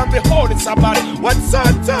selling on the Holy Sabbath. What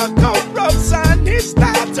sort of corruption is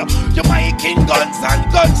that? You're making guns and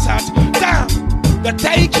gunshots. Damn, they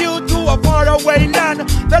take you to a faraway land.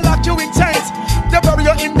 They lock you in chains. They bury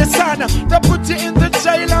you in the sun. They put you in the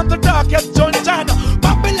jail and the darkest dungeon.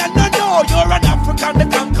 Babylon, no, no, you're an African, the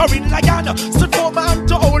conquering lion. Stood for man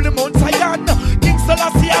to holy Mount Zion. King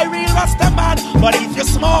Selassie, I real Rasta man. But if you're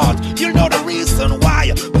smart, you'll know the reason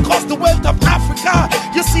why. Because the wealth of Africa,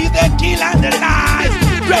 you see they kill and they lie.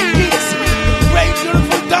 Great kings, great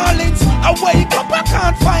beautiful darlings. I wake up, I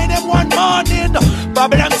can't find them one morning.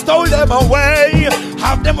 Babylon stole them away.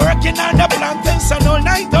 Have them working on the plantation all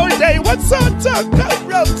night, all day. What sort of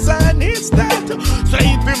corruption is that?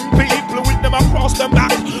 Slaving people with them across the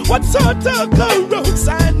back. What sort of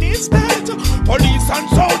corruption is that? Police and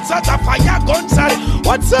soldiers, a fire guns and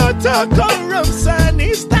what sort of corruption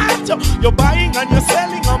is that? You're buying and you're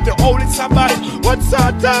selling on the Holy Sabbath. What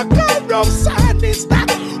sort of corruption is that?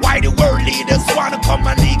 Why the world leaders wanna come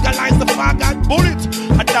and legalize the fag and bullet?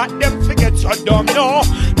 And that them forget you don't know.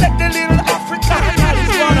 Let the little African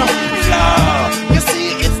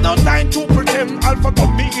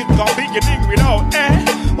it go beginning without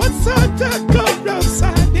what sort of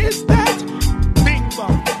corruption is that? Bing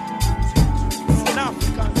bang. It's an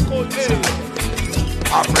African culture.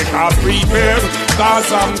 Africa prepare, cause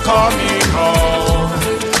I'm coming home.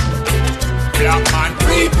 Black man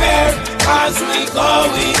prepare, cause we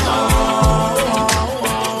going home.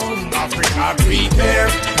 Africa prepare,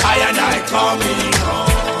 I and I coming home.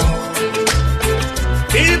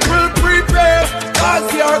 People prepare, cause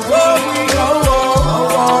you're going home.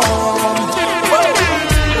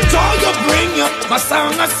 The joy you bring you, my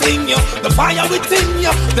song I sing you, the fire within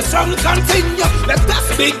you, the struggle continue. Let us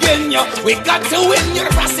begin you. We got to win you,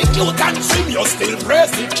 prosecute and trim you, still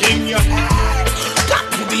praise the king you. Got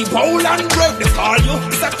to be bold and brave, they call you.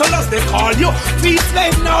 Settlers, they call you. Free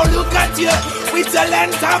slave, now look at you. With the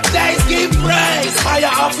length of days, give praise.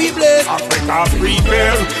 Fire of the blaze. Africa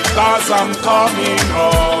prepare, cause I'm coming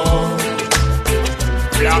home.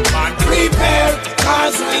 Black man prepare,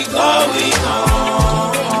 cause we going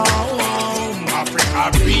home. Africa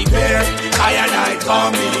prepare, I and I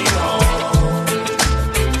coming home.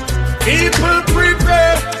 People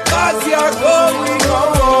prepare, cause you're going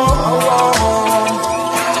home.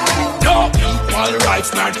 No equal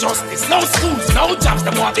rights, no justice, no schools, no jobs.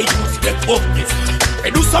 The more they use to get this. They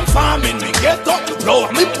do some farming, they get up to blow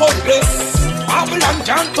and we put this. Babylon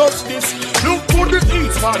can't touch this. Look for the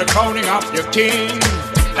east for the crowning of your king.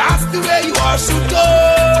 That's the way you all should go.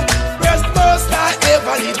 Rest most I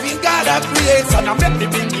ever living God I create. So now make me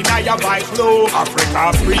bring in your vibe flow.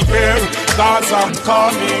 Africa prepare, cause I'm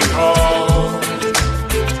coming home.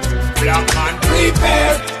 Black man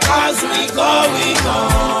prepare, cause we going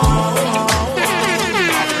home.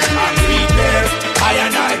 Africa prepare, I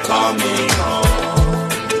and I coming home.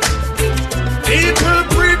 People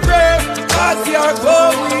prepare, cause you're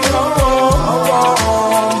going home.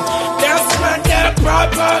 That's when they're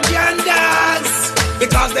propagandas,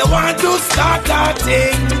 because they want to start a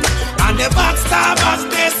thing. And the backstabbers,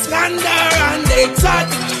 they slander and they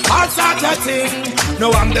touch all sort of thing. No,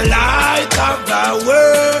 I'm the light of the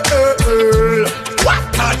world.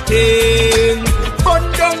 What a thing.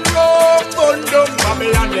 Bundum Rome, Bundum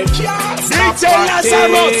Babylon, they can't stop a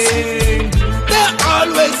thing. They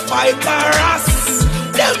always fight us.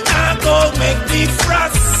 Them not go make me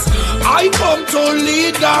fuss. I come to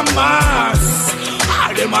lead the mass.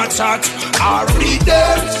 All them a chat, a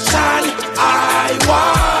redemption I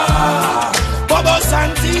want. Bubbles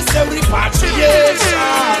and teas, a repatriation.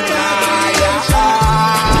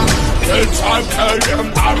 Let's tell them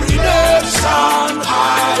a redemption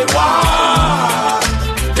I want.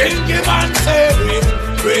 Think him and say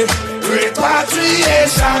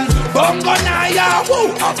repatriation. Bongo Naya, woo.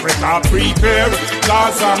 Africa prepare,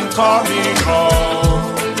 cause I'm coming home.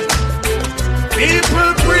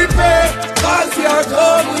 People prepare, cause you're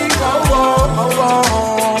going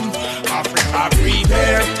home. Africa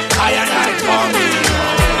prepare, I and I coming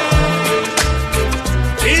home.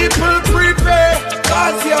 People prepare,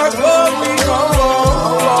 cause you're going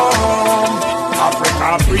home. Africa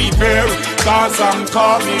prepare, cause I'm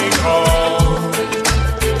coming home.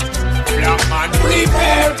 Black man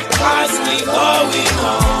prepare, cause we going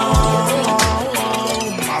home.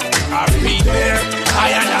 Africa prepare, I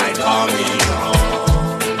and I coming home.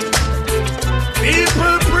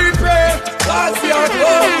 People prepare, cause you're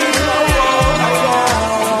going home.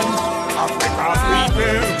 Africa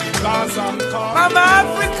prepare, cause I'm coming. I'm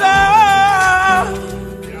Africa.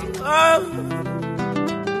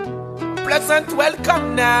 Pleasant welcome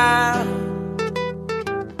now.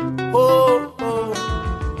 Oh, oh.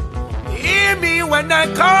 Hear me when I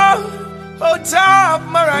call, oh God,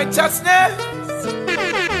 my righteousness.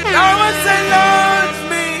 Thou hast enlarged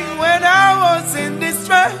me when I was in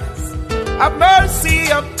distress. Have mercy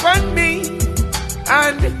upon me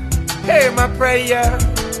and hear my prayer.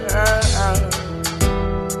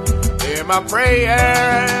 Hear my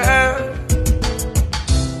prayer.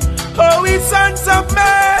 Oh, we sons of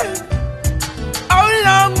men, how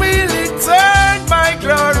long will it turn my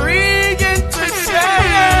glory into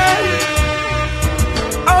shame?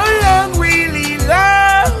 How long will he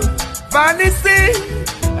love vanity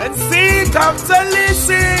and seek after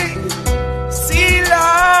listen? See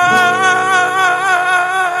love,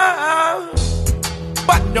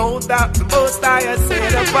 but know that the most I have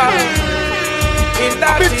said about in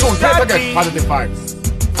that is that be positive vibes.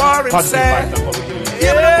 For himself.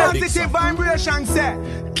 Yeah, but the positive vibration say,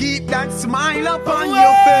 keep that smile upon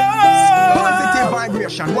your face. Positive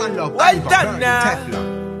vibration, one love. Well done now.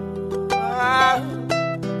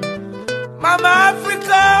 Mama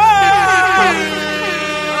Africa.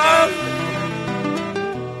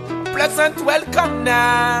 Pleasant welcome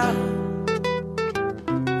now.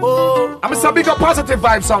 Oh, I'm a big up positive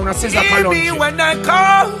vibe sound and Sizzla hear me kalonji. when I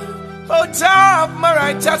call, oh Jah of my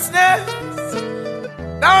righteousness.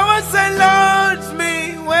 Thou hast enlarged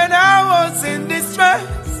me when I was in distress.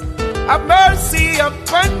 Have mercy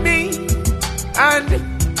upon me and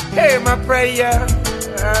hear my prayer.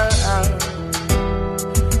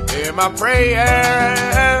 Hear my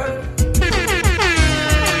prayer.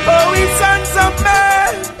 Oh, we sons of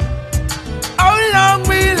men, how long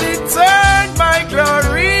will it turn my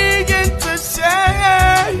glory into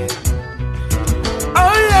shame?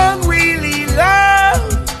 How long will he love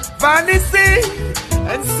vanity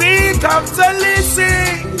and seek after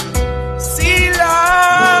listen? See love.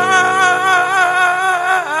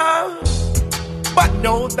 But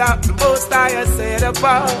know that the most I have said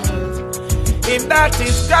about him that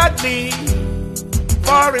is godly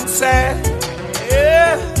for himself.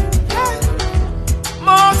 Yeah.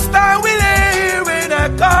 Most I will hear when I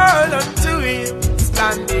call unto him,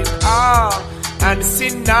 standing up and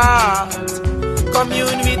sin not.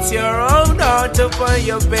 Commune with your own heart upon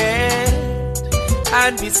your bed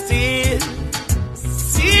and be still.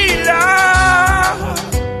 See love,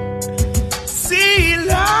 see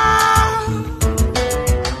love.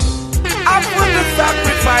 I put the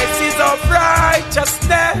sacrifices of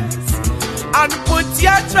righteousness and put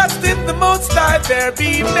your trust in the Most High. There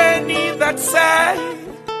be many that say,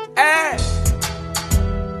 hey,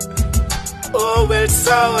 who will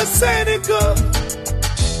sow a Senegal?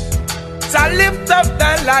 To lift up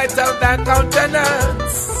the light of thy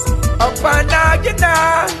countenance upon I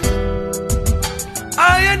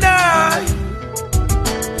and I.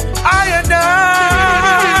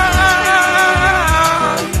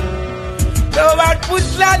 Though I put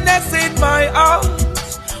gladness in my heart,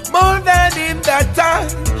 more than in that time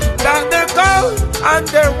that their gold and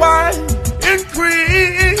their wine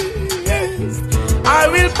increase. I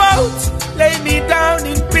will both lay me down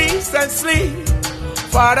in peace and sleep,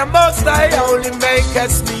 for the Most High only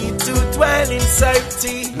maketh me to dwell in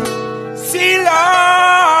safety. See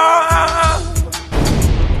love,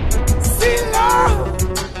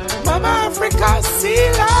 Mama Africa,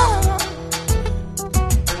 see love,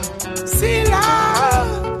 see love,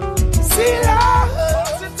 see love.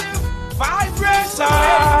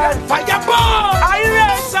 Vibration, fireball,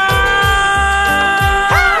 iration.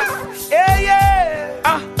 Yeah,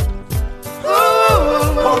 yeah.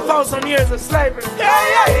 4,000 years of slavery.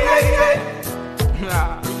 Yeah.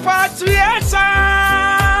 Patriation.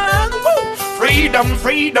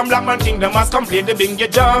 Freedom, black man kingdom must complete the big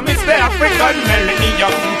jump. It's the African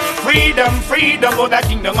millennium. Freedom, oh that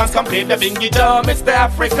kingdom must complete the big jump. It's the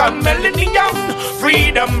African millennium.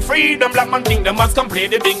 Freedom, black man kingdom must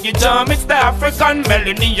complete the big jump. It's the African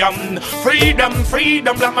millennium. Freedom,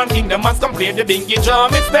 black man kingdom must complete the big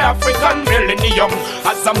jump. It's the African millennium.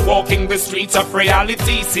 As I'm walking the streets of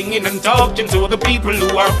reality, singing and talking to the people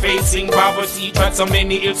who are facing poverty, tried so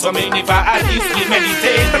many ills, so many valleys. We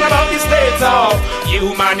meditate about the state of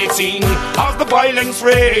humanity. As the violence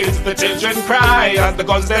raised, the children cry, as the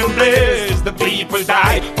guns then blaze, the people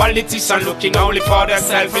die. Politicians looking only for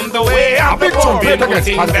themselves in the way of the poor, putting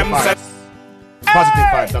themselves. Positive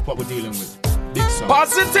vibes, that's what we're dealing with. Big song.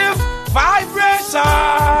 Positive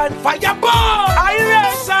vibration, fireball,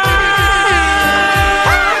 iration.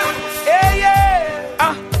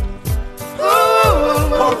 Yeah.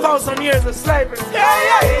 4,000 years of slavery.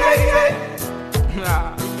 Yeah.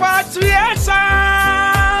 Patriation.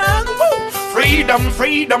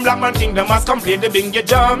 Freedom, black man kingdom must complete the big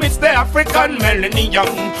jump. It's the African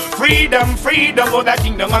millennium. Freedom, oh that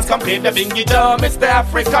kingdom must complete the big jump. It's the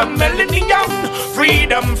African millennium.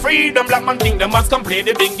 Freedom, black man kingdom must complete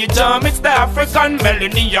the big jump. It's the African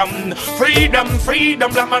millennium. Freedom,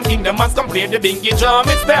 black man kingdom must complete the big jump.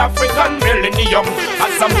 It's the African millennium.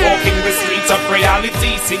 As I'm walking the streets of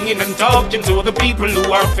reality, singing and talking to the people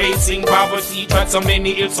who are facing poverty, tried so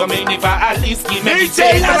many ills, so many valleys.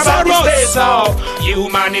 Meditate about the state of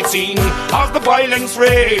humanity. As the violence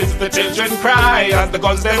raised, the children cry, as the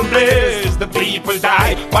guns then blaze, the people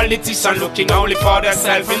die. Politicians looking only for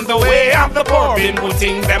themselves in the way of the poor, been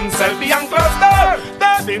putting themselves beyond cluster.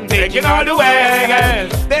 They've been taking all the way.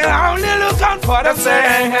 They're only looking for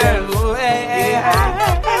themselves.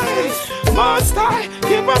 Most High,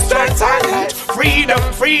 give us strength and light.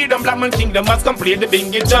 Freedom, black man kingdom must complete the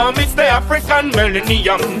big jump. It's the African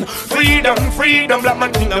millennium. Freedom, black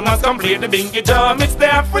man kingdom must complete the big jump. It's the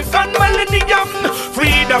African millennium.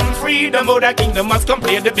 Freedom, oh that kingdom must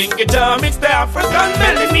complete the big jump. It's the African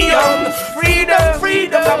millennium. Freedom,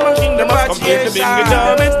 black man kingdom must complete the big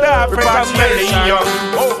jump. It's the African millennium.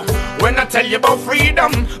 When I tell you about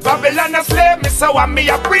freedom, Babylon a slave me, so I me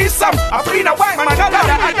a free some. I free the white man,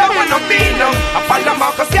 I don't want no be no. I follow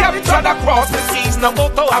Marcus, carry each other across the seas. Now go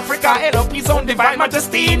to Africa, head up his own divine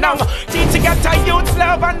majesty now. Teaching at a youth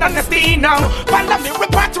love and honesty now. Follow me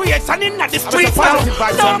repatriation in the streets now.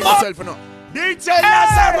 No more. DJ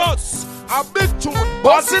Lazarus, a big tune.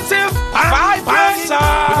 Positive vibration.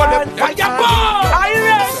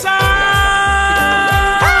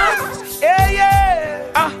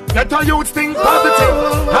 Let our youth think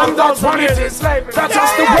positive, and that's what it is. That's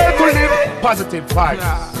just the way to live. Positive vibes.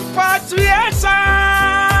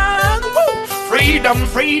 Freedom,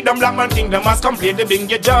 freedom, black man kingdom must complete the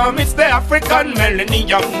bingy jam. It's the African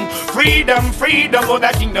millennium. Freedom, freedom, oh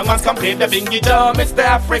that kingdom must complete the bingy jam. It's the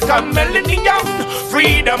African millennium.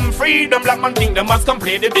 Freedom, freedom, black man kingdom must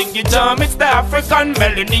complete the bingy jam. It's the African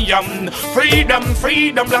millennium. Freedom,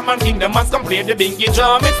 freedom, black man kingdom must complete the bingy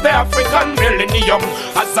jam. It's the African millennium.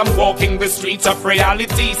 As I'm walking the streets of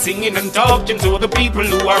reality, singing and talking to the people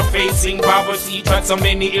who are facing poverty, tried so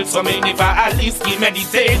many ills, so many valleys, keep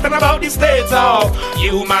meditating about the states of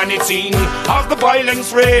humanity. As the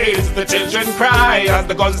violence raised, the children cry, as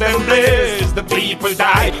the guns then blaze, the people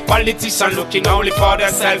die. Politicians looking only for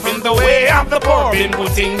themselves in the way of the poor, been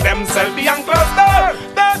putting themselves behind closed doors.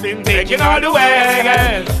 They've been taking all the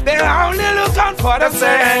way, they're only looking for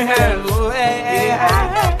themselves.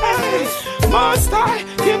 Most I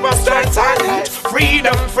give us strength and light.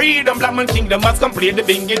 Freedom, freedom, black man kingdom must complete the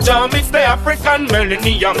bingy jam. It's the African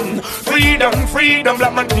millennium. Freedom, freedom,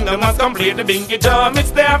 black man kingdom must complete the bingy jam.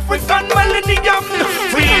 It's the African millennium.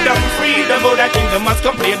 Freedom, freedom, oh that kingdom must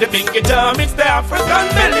complete the bingy jam. It's the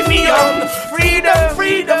African millennium. Freedom,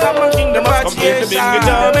 freedom, black man kingdom must complete the bingy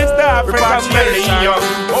jam. It's the African millennium.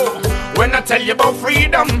 When I tell you about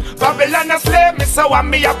freedom, Babylon a slave me, so I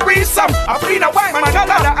me a free some. I free the white man,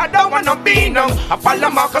 I don't want no be no. I follow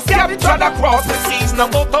Marcus, carry each other across the seas. Now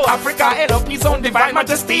go to Africa, head up his own divine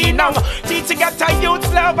majesty now. Teaching at a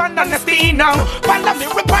youth love and honesty now. Follow me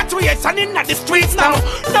repatriation in the streets now.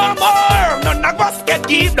 No more, none of us get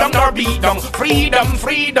give down or beat down. Freedom,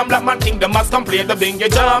 freedom, black man kingdom must complete the bingy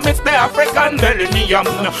jam. It's the African millennium.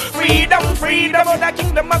 Freedom, freedom, oh that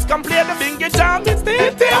kingdom must complete the bingy jam. It's the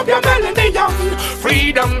Ethiopian millennium.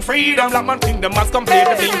 Freedom, freedom, black man kingdom must complete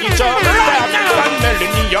the bingy jam. It's the African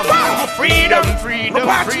millennium. Freedom, freedom,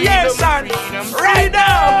 freedom, freedom.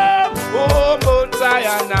 Oh, Mount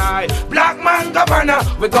Zion, black man governor,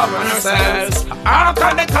 we govern ourselves. How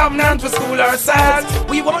can the covenant we school ourselves?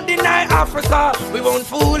 We won't deny Africa, we won't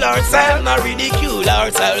fool ourselves, nor ridicule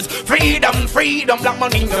ourselves. Freedom, freedom, black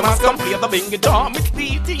man kingdom must complete the bingy jam. It's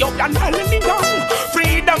the Ethiopian millennium.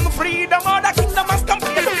 Freedom, freedom, all the kingdom must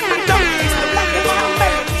complete the bingy jam. It's the black man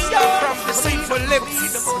millennium. From the sinful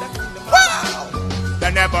lips. Wow!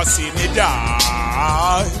 They never see me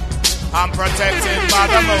die. I'm protected by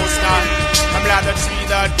the Most High. I'm like a tree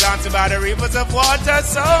that planted by the rivers of water,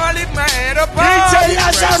 so I lift my head up high.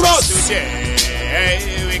 Today,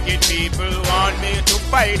 wicked people want me to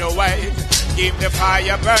fade away. Keep the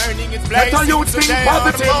fire burning, it's blazing today.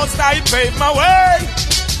 On the Most High pave my way.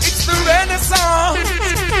 It's the Renaissance,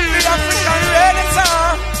 the African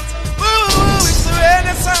Renaissance. Ooh, it's the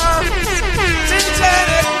Renaissance.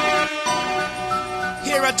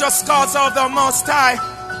 Here are just cause of the Most High.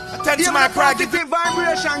 Attend to my cry, give it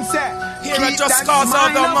vibration, sir. Here are just cause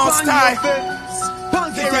of the Most High.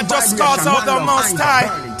 Here are just cause of the Most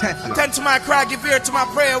High. Attend to my cry, give ear to my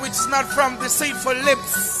prayer, which is not from deceitful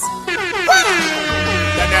lips.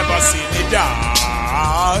 They never see me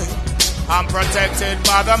die. I'm protected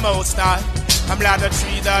by the Most High. I'm like a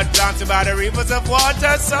tree that planted by the rivers of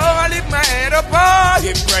water, so I lift my head up high.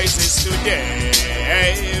 Give praises today.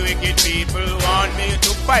 Wicked people want me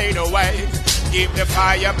to fade away. Keep the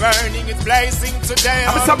fire burning, it's blazing today.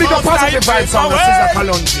 I'm a big positive vibes on the Sizzla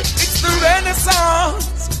kalonji. It's the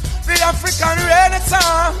Renaissance, the African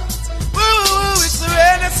Renaissance. Ooh, it's the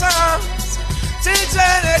Renaissance.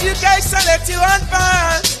 Children, education, let you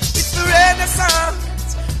advance. It's the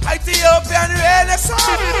Renaissance, Ethiopian Renaissance.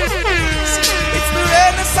 It's the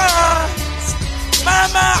Renaissance,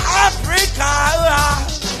 Mama Africa.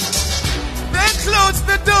 They close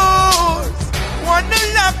the doors, wanna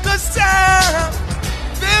lock us down.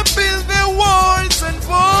 They build their walls and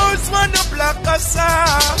walls wanna block us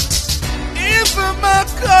out. Even my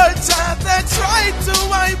culture they try to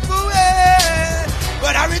wipe away,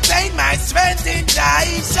 but I retain my strength in Jah.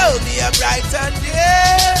 Show me a brighter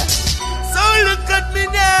day. So look at me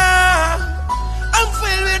now, I'm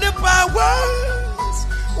filled with the powers.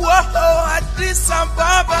 Whoa, at this I'm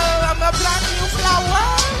bubble, I'm a black new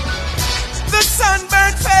flower. The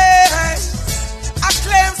sunburned face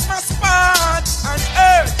acclaims my spot on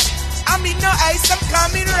earth.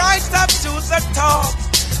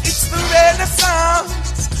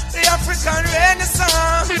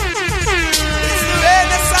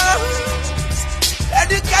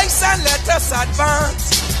 us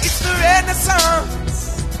advance. It's the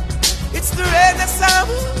Renaissance. It's the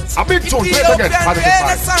Renaissance. A big tune, play it again.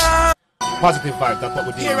 Positive vibe, that's what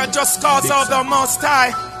we do. Here I just cause all the Most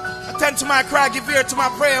High. Attend to my cry, give ear to my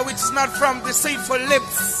prayer, which is not from deceitful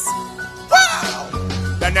lips. Wow!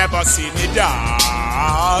 They never see me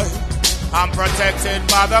die. I'm protected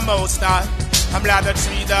by the Most High. I'm like the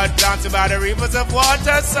tree that planted by the rivers of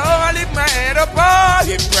water, so I lift my head up high.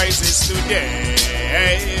 Give praises today.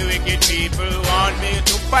 Wicked people want me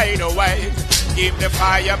to fade away. Keep the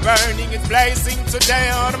fire burning, it's blazing today.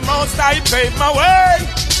 On the Most High pave my way.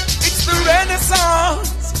 It's the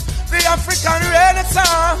Renaissance, the African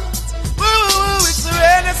Renaissance. Ooh, it's the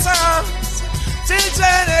Renaissance.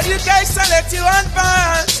 Children, education, let you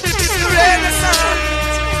advance. It's the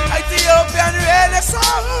Renaissance, Ethiopian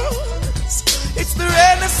Renaissance. It's the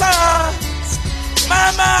Renaissance,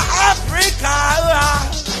 Mama Africa.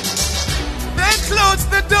 They close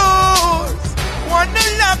the doors, wanna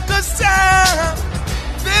lock us down.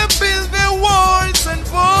 They build their walls and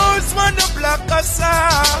walls wanna block us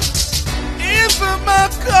out. Even my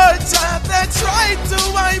culture they try to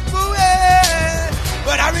wipe away,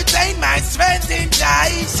 but I retain my strength in Jah.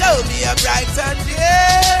 He showed me a brighter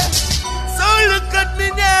day. So look at me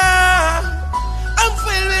now, I'm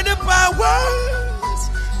filled with the powers.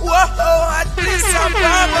 Whoa, at least I'm power.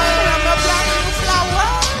 I'm a black flower.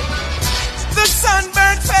 The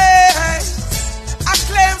sunburned face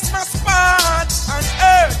acclaims my spot on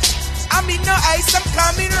earth. I'm in no ice, I'm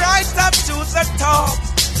coming right up to the top.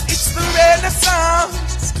 It's the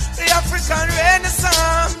Renaissance, the African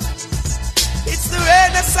Renaissance. It's the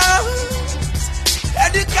Renaissance.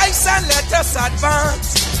 Education, let us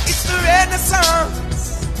advance. It's the Renaissance.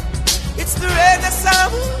 It's the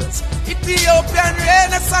Renaissance, Ethiopian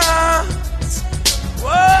Renaissance.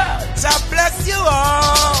 Whoa, God bless you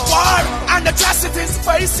all. War and atrocities,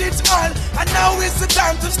 face it all. And now is the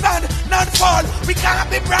time to stand, not fall. We can't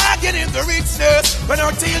be bragging in the richness when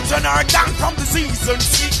our children are down from disease and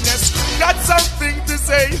sickness. Got something to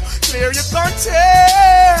say, clear your conscience.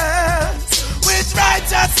 With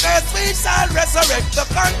righteousness we shall resurrect the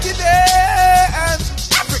continent.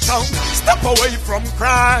 Africa, step away from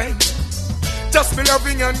crime. Just be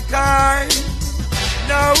loving and kind.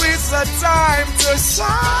 Now is the time to shine.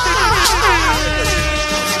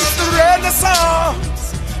 It's the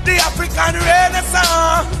Renaissance, the African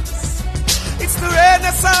Renaissance. It's the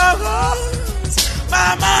Renaissance,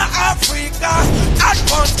 Mama Africa.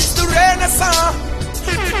 Advance, it's the Renaissance,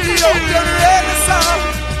 the Ethiopian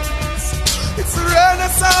Renaissance. It's the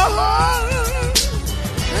Renaissance.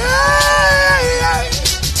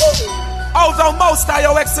 Oh, thou Most High,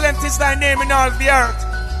 how excellent is thy name in all the earth,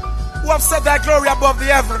 who have set thy glory above the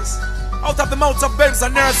heavens. Out of the mouths of babes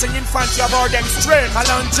and nursing infants you have ordained strength.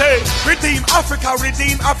 Kalonji, redeem Africa,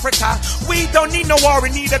 redeem Africa. We don't need no war,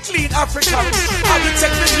 we need a clean Africa. Have you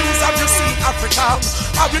checked the news, have you seen Africa?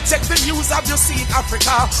 Have you checked the news, have you seen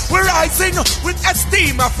Africa? We're rising with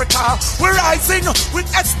esteem, Africa. We're rising with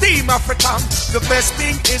esteem, Africa. The best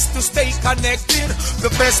thing is to stay connected.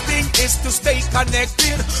 The best thing is to stay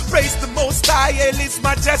connected. Praise the Most High, Hail His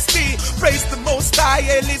Majesty. Praise the Most High,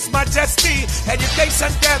 Hail His Majesty.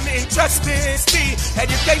 Education them interesting.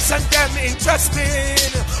 Education them interesting.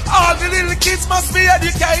 All the little kids must be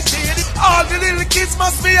educated. All the little kids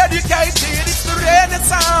must be educated. It's the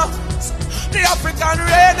Renaissance, the African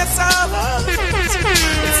Renaissance.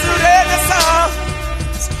 It's the Renaissance.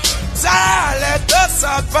 Jah, let us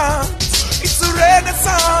advance. It's the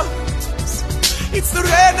Renaissance. It's the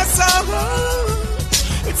Renaissance.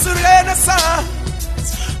 It's the Renaissance.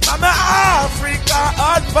 Mama Africa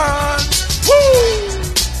advance. Woo!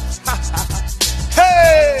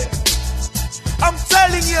 Hey, I'm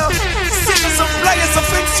telling you, singers and players of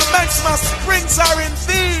instruments, my springs are in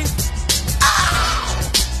thee.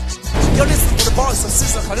 You're listening to the voice of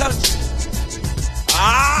Sizzla Kalonji.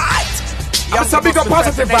 Alright, I'm a big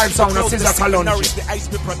positive vibe sound of Sizzla Kalonji. The ice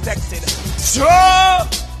be protected. Sure,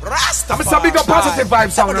 Rasta. I'm a big positive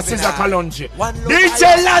vibe sound of Sizzla Kalonji. DJ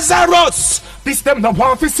Lazarus, this them no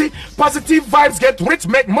want to see. Positive vibes get rich,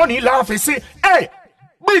 make money, laugh, you see. Hey.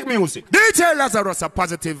 Big music. DJ Lazarus are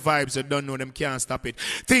positive vibes. You don't know them, can't stop it.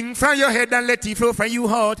 Think from your head and let it flow from you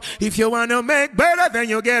heart. If you wanna make better, then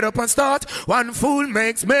you get up and start. One fool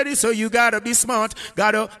makes many, so you gotta be smart.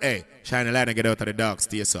 Gotta, hey, shine a light and get out of the dark.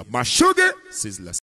 Stay up. My sugar, Sizzla.